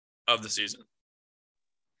of the season?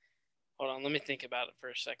 Hold on, let me think about it for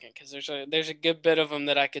a second because there's a good bit of them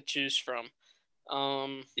that I could choose from.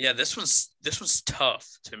 Yeah, this one's tough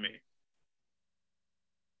to me.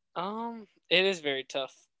 It is very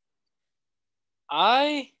tough.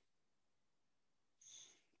 I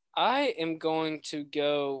am going to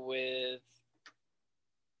go with.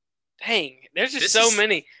 Dang, there's just This so is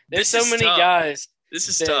many. There's this so is many tough. guys This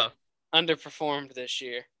is that tough. underperformed this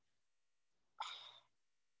year.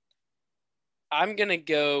 I'm gonna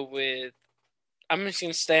go with. I'm just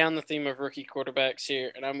gonna stay on the theme of rookie quarterbacks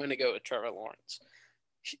here, and I'm gonna go with Trevor Lawrence.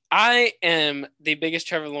 I am the biggest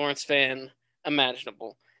Trevor Lawrence fan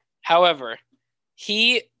imaginable. However,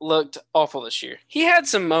 he looked awful this year. He had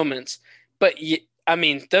some moments, but I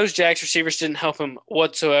mean, those Jags receivers didn't help him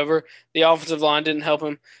whatsoever. The offensive line didn't help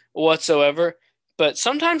him whatsoever. But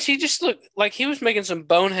sometimes he just looked like he was making some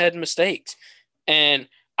bonehead mistakes, and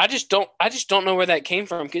I just don't know where that came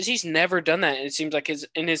from because he's never done that. And it seems like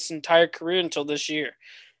in his entire career until this year.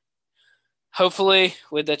 Hopefully,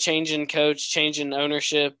 with a change in coach, change in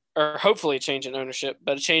ownership, or hopefully a change in ownership,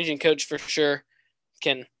 but a change in coach for sure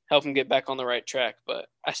can help him get back on the right track. But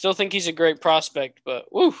I still think he's a great prospect.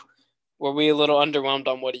 But were we a little underwhelmed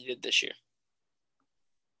on what he did this year?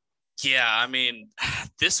 Yeah, I mean,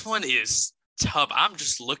 this one is tough. I'm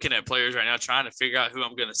just looking at players right now, trying to figure out who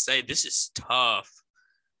I'm going to say. This is tough.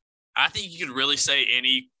 I think you could really say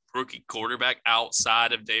any rookie quarterback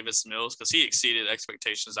outside of Davis Mills because he exceeded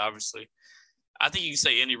expectations, obviously. I think you can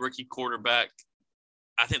say any rookie quarterback.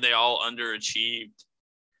 I think they all underachieved.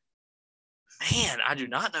 Man, I do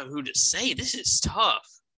not know who to say. This is tough.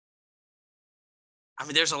 I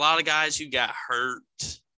mean, there's a lot of guys who got hurt.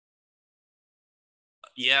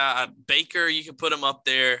 Yeah, Baker, you can put him up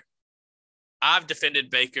there. I've defended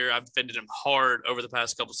Baker. I've defended him hard over the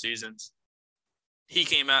past couple seasons. He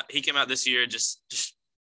came out this year just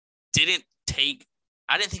didn't take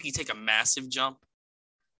I didn't think he'd take a massive jump.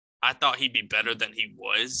 I thought he'd be better than he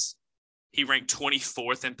was. He ranked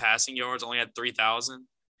 24th in passing yards, only had 3,000.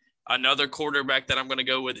 Another quarterback that I'm going to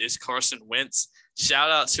go with is Carson Wentz.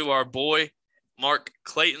 Shout out to our boy, Mark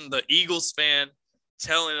Clayton, the Eagles fan,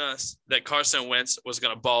 telling us that Carson Wentz was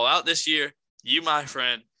going to ball out this year. You, my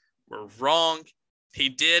friend, were wrong. He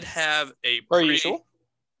did have a Per usual.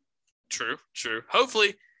 True.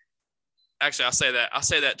 Hopefully, actually, I'll say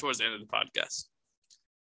that towards the end of the podcast.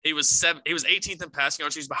 He was 18th in passing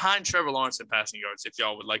yards. He's behind Trevor Lawrence in passing yards, if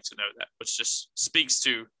y'all would like to know that, which just speaks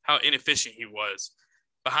to how inefficient he was.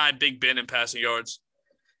 Behind Big Ben in passing yards.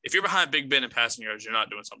 If you're behind Big Ben in passing yards, you're not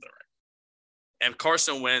doing something right. And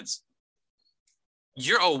Carson Wentz,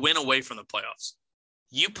 you're a win away from the playoffs.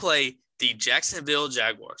 You play the Jacksonville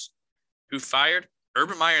Jaguars, who fired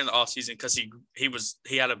Urban Meyer in the offseason because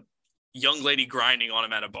he had a young lady grinding on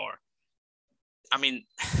him at a bar. I mean,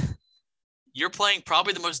 you're playing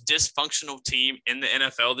probably the most dysfunctional team in the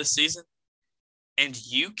NFL this season, and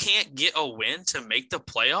you can't get a win to make the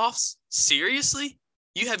playoffs? Seriously?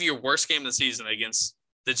 You have your worst game of the season against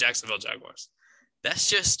the Jacksonville Jaguars. That's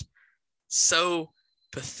just so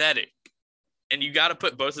pathetic. And you got to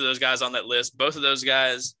put both of those guys on that list. Both of those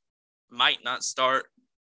guys might not start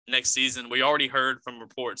next season. We already heard from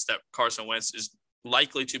reports that Carson Wentz is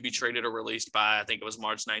likely to be traded or released by, I think it was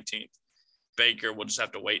March 19th. Baker, we'll just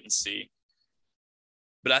have to wait and see.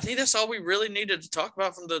 But I think that's all we really needed to talk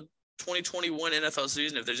about from the 2021 NFL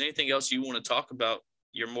season. If there's anything else you want to talk about,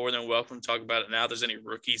 you're more than welcome to talk about it now. If there's any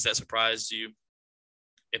rookies that surprised you,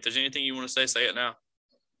 if there's anything you want to say it now.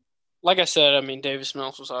 Like I said, I mean, Davis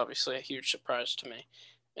Mills was obviously a huge surprise to me.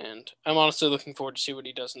 And I'm honestly looking forward to see what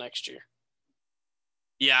he does next year.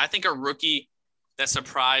 Yeah, I think a rookie that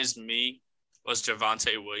surprised me was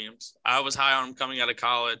Javonte Williams. I was high on him coming out of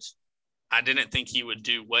college. I didn't think he would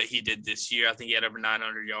do what he did this year. I think he had over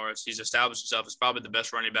 900 yards. He's established himself as probably the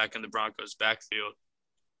best running back in the Broncos backfield.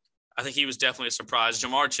 I think he was definitely a surprise.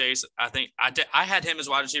 Ja'Marr Chase, I think I had him as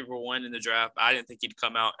wide receiver 1 in the draft. I didn't think he'd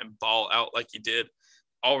come out and ball out like he did.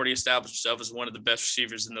 Already established himself as one of the best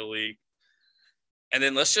receivers in the league. And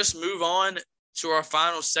then let's just move on to our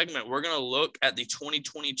final segment. We're going to look at the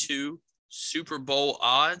 2022 Super Bowl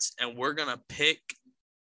odds, and we're going to pick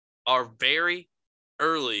our very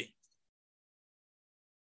early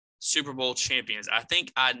Super Bowl champions. I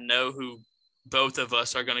think I know who both of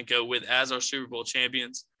us are going to go with as our Super Bowl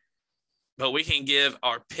champions, but we can give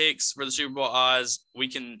our picks for the Super Bowl odds. We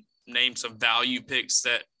can name some value picks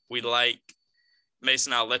that we like.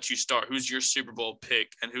 Mason, I'll let you start. Who's your Super Bowl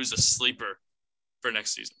pick and who's a sleeper for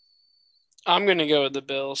next season? I'm going to go with the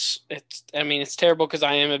Bills. It's terrible because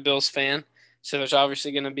I am a Bills fan, so there's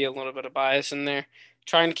obviously going to be a little bit of bias in there.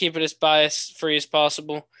 Trying to keep it as bias-free as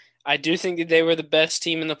possible. I do think that they were the best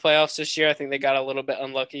team in the playoffs this year. I think they got a little bit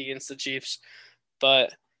unlucky against the Chiefs,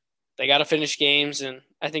 but they got to finish games, and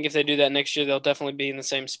I think if they do that next year, they'll definitely be in the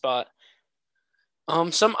same spot.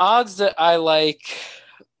 Some odds that I like,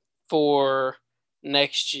 for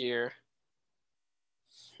next year.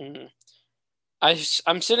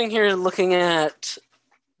 I'm sitting here looking at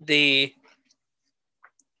the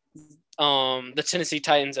Tennessee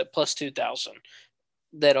Titans at plus 2,000.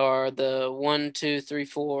 That are the 1, 2, 3,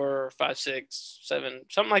 4, 5, 6, 7,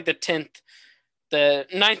 something like the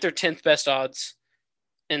ninth or 10th best odds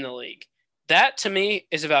in the league. That to me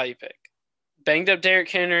is a value pick. Banged up Derrick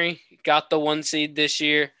Henry, got the 1 seed this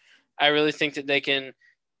year. I really think that they can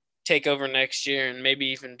take over next year and maybe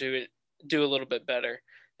even do a little bit better.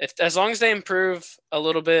 As long as they improve a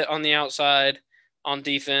little bit on the outside, on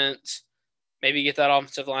defense, maybe get that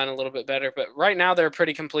offensive line a little bit better. But right now, they're a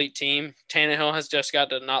pretty complete team. Tannehill has just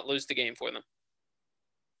got to not lose the game for them.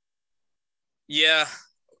 Yeah,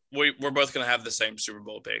 we're both going to have the same Super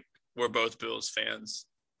Bowl pick. We're both Bills fans.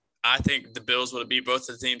 I think the Bills would have beat both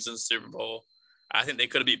the teams in the Super Bowl. I think they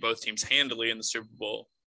could have beat both teams handily in the Super Bowl.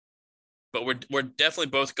 But we're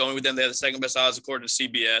definitely both going with them. They have the second best odds according to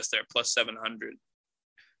CBS. They're plus 700.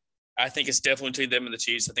 I think it's definitely between them and the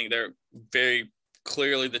Chiefs. I think they're very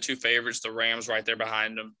clearly the two favorites, the Rams right there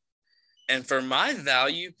behind them. And for my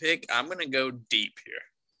value pick, I'm going to go deep here.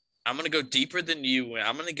 I'm going to go deeper than you.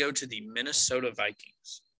 I'm going to go to the Minnesota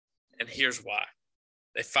Vikings. And here's why.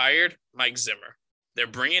 They fired Mike Zimmer. They're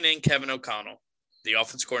bringing in Kevin O'Connell, the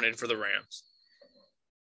offense coordinator for the Rams.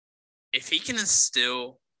 If he can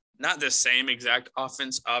instill not the same exact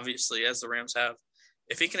offense, obviously, as the Rams have,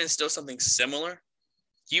 if he can instill something similar,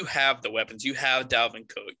 you have the weapons. You have Dalvin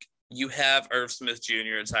Cook. You have Irv Smith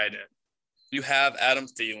Jr. at tight end. You have Adam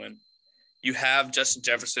Thielen. You have Justin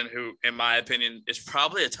Jefferson, who, in my opinion, is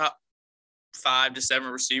probably a top 5 to 7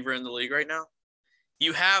 receiver in the league right now.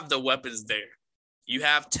 You have the weapons there. You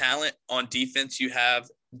have talent on defense. You have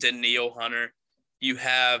Danielle Hunter. You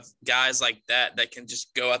have guys like that can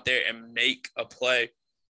just go out there and make a play.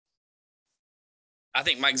 I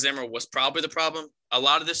think Mike Zimmer was probably the problem. A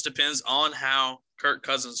lot of this depends on how Kirk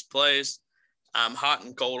Cousins plays. I'm hot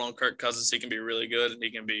and cold on Kirk Cousins. He can be really good and he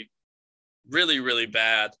can be really, really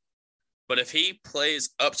bad. But if he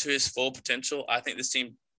plays up to his full potential, I think this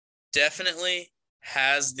team definitely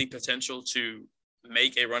has the potential to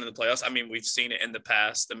make a run in the playoffs. I mean, we've seen it in the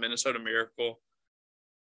past, the Minnesota Miracle.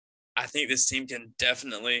 I think this team can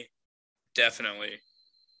definitely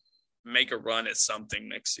make a run at something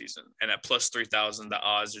next season. And at plus 3,000, the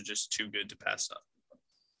odds are just too good to pass up.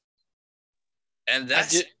 And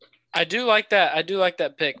that's I do like that. I do like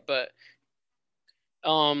that pick, but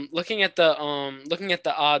looking at the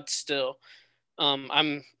odds still,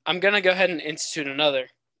 I'm gonna go ahead and institute another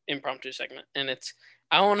impromptu segment, and it's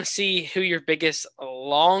I want to see who your biggest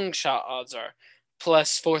long shot odds are,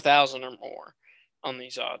 plus 4,000 or more on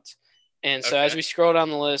these odds. And so as we scroll down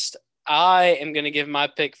the list, I am gonna give my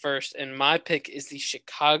pick first, and my pick is the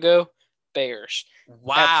Chicago Bears.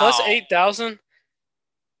 Wow. At plus 8,000.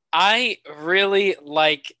 I really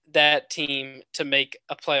like that team to make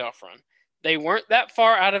a playoff run. They weren't that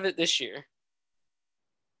far out of it this year.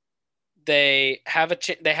 They have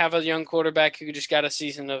a young quarterback who just got a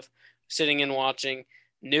season of sitting and watching.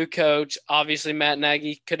 New coach, obviously Matt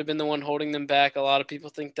Nagy could have been the one holding them back. A lot of people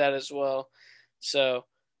think that as well. So,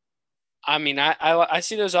 I mean, I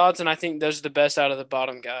see those odds, and I think those are the best out of the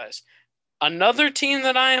bottom guys. Another team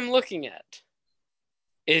that I am looking at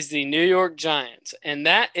is the New York Giants, and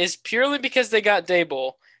that is purely because they got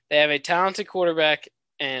Daboll. They have a talented quarterback,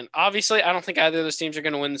 and obviously I don't think either of those teams are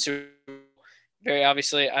going to win the Super Bowl. Very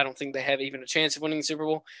obviously, I don't think they have even a chance of winning the Super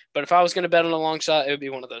Bowl, but if I was going to bet on a long shot, it would be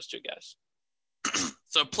one of those two guys.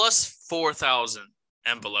 So plus 4,000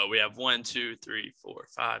 and below, we have 1, 2, 3, 4,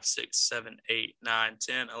 5, 6, 7, 8, 9,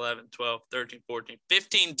 10, 11, 12, 13, 14,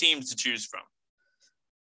 15 teams to choose from.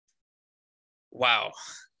 Wow.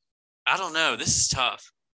 I don't know. This is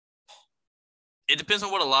tough. It depends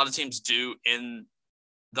on what a lot of teams do in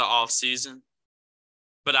the offseason.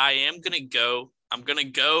 But I'm going to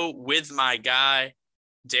go with my guy,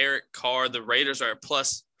 Derek Carr. The Raiders are at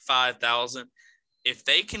plus 5,000. If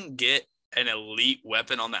they can get an elite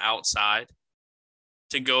weapon on the outside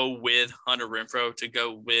to go with Hunter Renfrow, to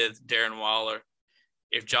go with Darren Waller,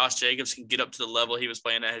 if Josh Jacobs can get up to the level he was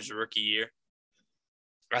playing at his rookie year,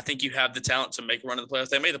 I think you have the talent to make a run in the playoffs.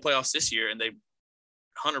 They made the playoffs this year, and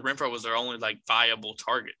Hunter Renfrow was their only viable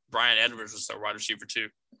target. Brian Edwards was their wide receiver too.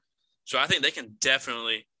 So I think they can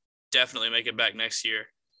definitely make it back next year.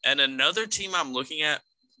 And another team I'm looking at,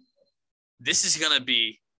 this is going to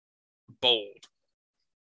be bold.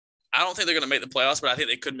 I don't think they're going to make the playoffs, but I think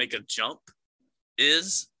they could make a jump,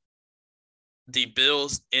 is the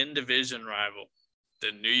Bills' in-division rival,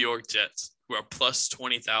 the New York Jets, who are plus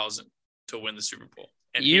 20,000 to win the Super Bowl.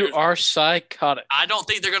 And You are psychotic. I don't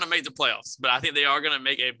think they're going to make the playoffs, but I think they are going to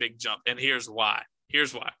make a big jump. And here's why.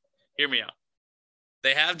 Hear me out.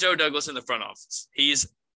 They have Joe Douglas in the front office. He's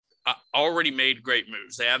already made great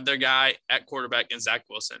moves. They have their guy at quarterback in Zach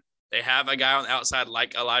Wilson. They have a guy on the outside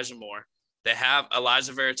like Elijah Moore. They have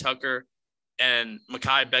Elijah Vera Tucker and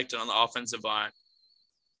Mekhi Becton on the offensive line.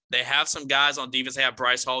 They have some guys on defense. They have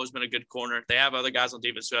Bryce Hall, who's been a good corner. They have other guys on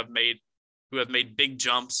defense who have made big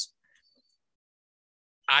jumps.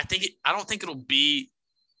 I don't think it'll be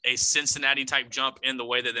a Cincinnati type jump in the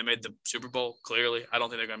way that they made the Super Bowl. Clearly, I don't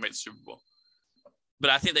think they're going to make the Super Bowl, but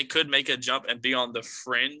I think they could make a jump and be on the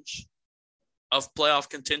fringe of playoff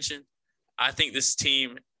contention. I think this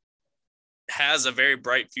team has a very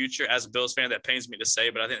bright future. As a Bills fan, that pains me to say,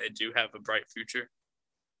 but I think they do have a bright future.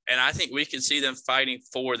 And I think we can see them fighting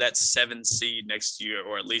for that 7 seed next year,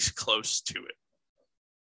 or at least close to it.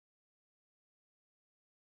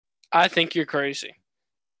 I think you're crazy.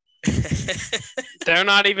 They're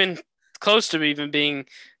not even close to even being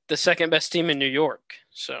the second best team in New York.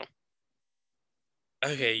 So,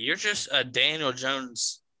 okay, you're just a Daniel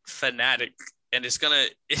Jones fanatic, and it's gonna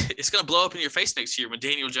blow up in your face next year when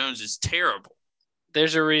Daniel Jones is terrible.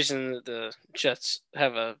 There's a reason that the Jets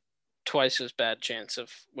have a twice as bad chance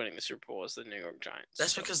of winning the Super Bowl as the New York Giants.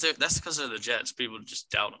 That's because they're the Jets. People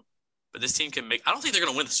just doubt them. But this team can make. I don't think they're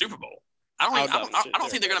going to win the Super Bowl. I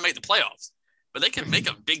don't think they're going to make the playoffs. But they can make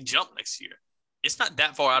a big jump next year. It's not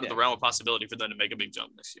that far out of the realm of possibility for them to make a big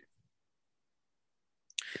jump next year.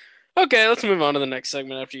 Okay, let's move on to the next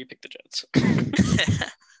segment after you pick the Jets.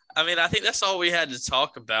 I mean, I think that's all we had to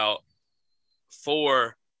talk about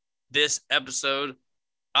for this episode.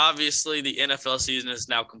 Obviously, the NFL season is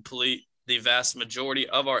now complete. The vast majority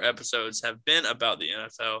of our episodes have been about the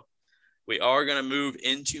NFL. We are going to move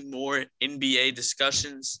into more NBA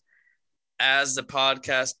discussions as the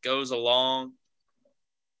podcast goes along.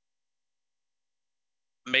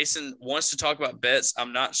 Mason wants to talk about bets.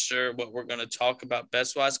 I'm not sure what we're going to talk about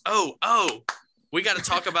bets-wise. Oh, we got to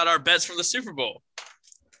talk about our bets from the Super Bowl.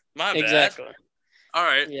 My bad. Exactly. All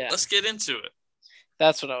right, Let's get into it.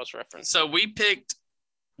 That's what I was referencing. So we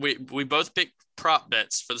both picked prop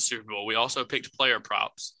bets for the Super Bowl. We also picked player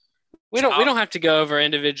props. We don't have to go over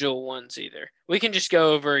individual ones either. We can just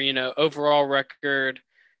go over, overall record,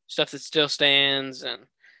 stuff that still stands, and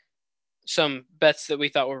some bets that we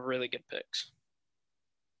thought were really good picks.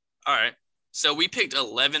 All right. So we picked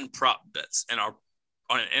 11 prop bets in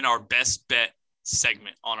our best bet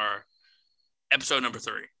segment on our episode number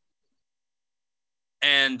 3.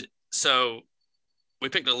 And so we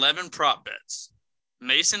picked 11 prop bets.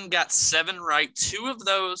 Mason got 7 right. 2 of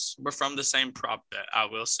those were from the same prop bet. I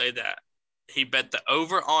will say that. He bet the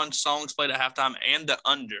over on songs played at halftime and the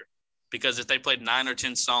under, because if they played 9 or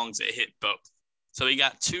 10 songs, it hit both. So he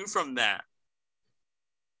got 2 from that.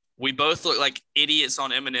 We both look like idiots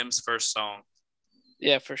on Eminem's first song.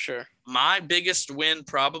 Yeah, for sure. My biggest win,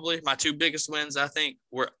 probably, my 2 biggest wins, I think,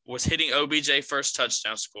 was hitting OBJ first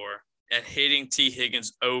touchdown score and hitting T.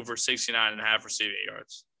 Higgins over 69.5 receiving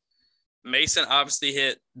yards. Mason obviously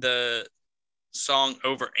hit the song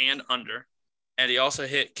over and under, and he also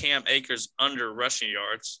hit Cam Akers under rushing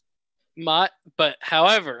yards.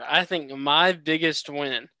 However, I think my biggest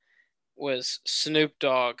win was Snoop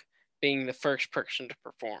Dogg being the first person to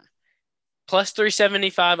perform. Plus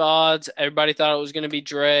 375 odds. Everybody thought it was going to be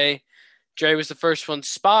Dre. Dre was the first one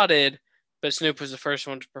spotted, but Snoop was the first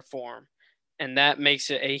one to perform. And that makes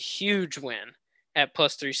it a huge win at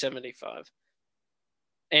plus 375.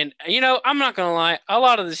 And, I'm not going to lie, a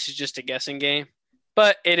lot of this is just a guessing game,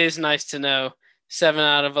 but it is nice to know 7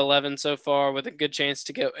 out of 11 so far, with a good chance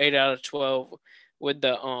to go 8 out of 12 with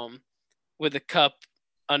the cup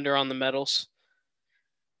under on the medals.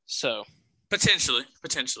 So potentially,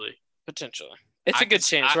 it's a good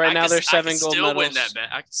chance. Right now, there's 7 gold medals.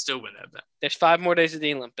 I can still win that bet. There's 5 more days of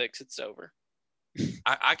the Olympics. It's over.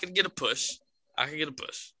 I could get a push. I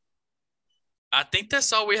think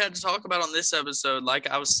that's all we had to talk about on this episode. Like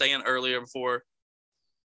I was saying earlier before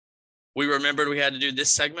we remembered we had to do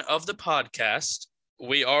this segment of the podcast.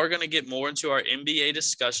 We are going to get more into our NBA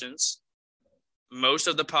discussions. Most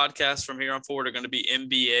of the podcasts from here on forward are going to be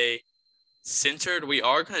NBA centered. We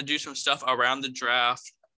are going to do some stuff around the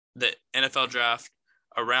draft, the NFL draft,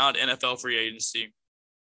 around NFL free agency.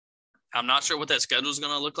 I'm not sure what that schedule is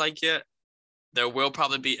going to look like yet. There will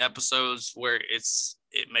probably be episodes where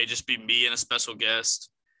it may just be me and a special guest.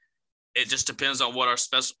 It just depends on what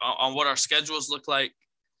our schedules look like.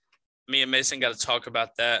 Me and Mason got to talk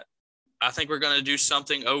about that. I think we're going to do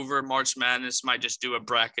something over March Madness. Might just do a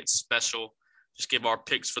bracket special. Just give our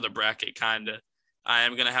picks for the bracket, kind of. I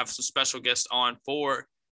am going to have some special guests on for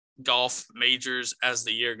golf majors as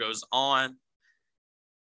the year goes on.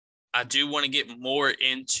 I do want to get more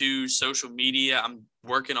into social media. I'm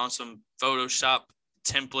working on some Photoshop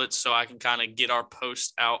templates so I can kind of get our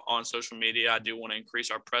posts out on social media. I do want to increase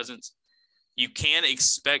our presence. You can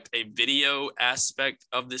expect a video aspect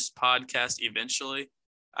of this podcast eventually.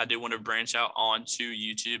 I do want to branch out onto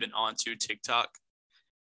YouTube and onto TikTok.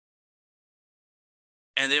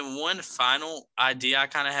 And then one final idea I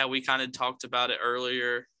kind of had, we kind of talked about it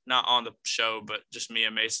earlier, not on the show, but just me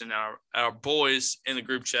and Mason, our boys in the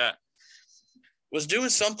group chat, was doing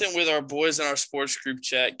something with our boys in our sports group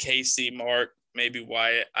chat, Casey, Mark, maybe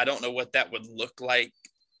Wyatt. I don't know what that would look like,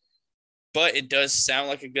 but it does sound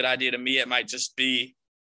like a good idea to me. It might just be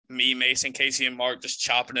me, Mason, Casey, and Mark just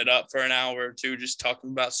chopping it up for an hour or two, just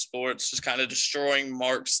talking about sports, just kind of destroying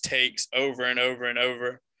Mark's takes over and over and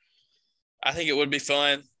over. I think it would be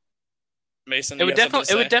fun. Mason, it would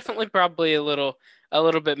definitely probably a little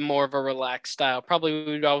bit more of a relaxed style. Probably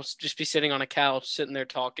we would always just be sitting on a couch, sitting there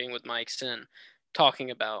talking with mics and talking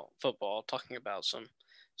about football, talking about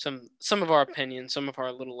some of our opinions, some of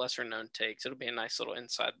our little lesser known takes. It'll be a nice little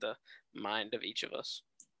inside the mind of each of us.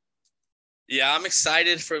 Yeah, I'm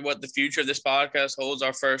excited for what the future of this podcast holds.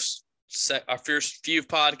 Our first few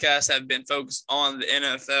podcasts have been focused on the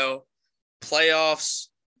NFL playoffs.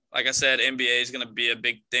 Like I said, NBA is going to be a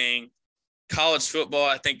big thing. College football,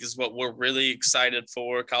 I think, is what we're really excited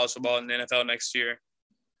for, college football and the NFL next year.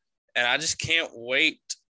 And I just can't wait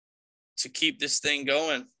to keep this thing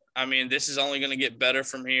going. I mean, this is only going to get better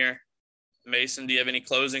from here. Mason, do you have any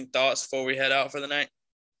closing thoughts before we head out for the night?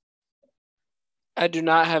 I do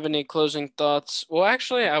not have any closing thoughts. Well,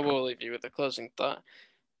 actually, I will leave you with a closing thought.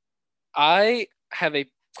 I have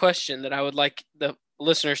a question that I would like the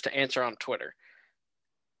listeners to answer on Twitter.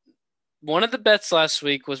 One of the bets last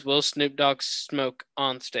week was, will Snoop Dogg smoke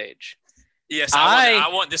on stage? Yes, I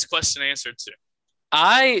want this question answered too.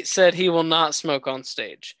 I said he will not smoke on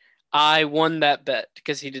stage. I won that bet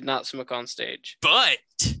because he did not smoke on stage.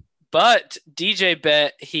 But DJ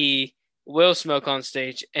bet he will smoke on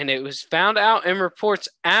stage, and it was found out in reports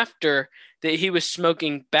after that he was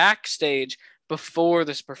smoking backstage before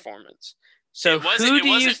this performance. So who do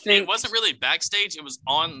you think? It wasn't really backstage. It was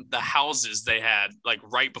on the houses they had, like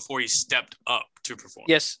right before he stepped up to perform.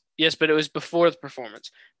 Yes, but it was before the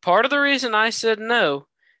performance. Part of the reason I said no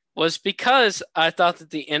was because I thought that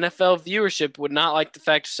the NFL viewership would not like the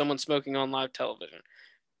fact of someone smoking on live television.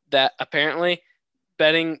 That apparently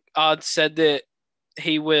betting odds said that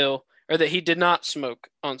he will, or that he did not smoke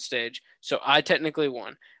on stage. So I technically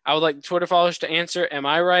won. I would like the Twitter followers to answer. Am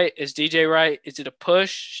I right? Is DJ right? Is it a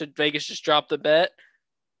push? Should Vegas just drop the bet?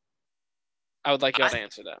 I would like y'all to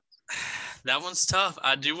answer that. That one's tough.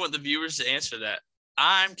 I do want the viewers to answer that.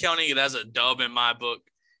 I'm counting it as a dub in my book.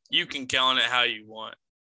 You can count it how you want.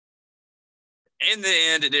 In the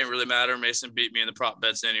end, it didn't really matter. Mason beat me in the prop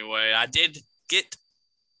bets anyway. I did get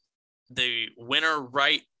the winner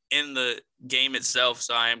right in the game itself,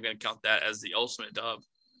 so I am going to count that as the ultimate dub.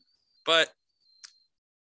 But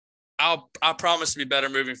I promise to be better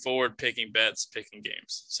moving forward, picking bets, picking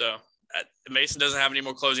games. So Mason doesn't have any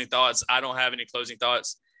more closing thoughts. I don't have any closing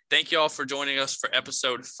thoughts. Thank you all for joining us for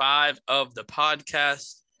episode 5 of the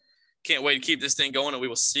podcast. Can't wait to keep this thing going, and we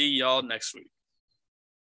will see y'all next week.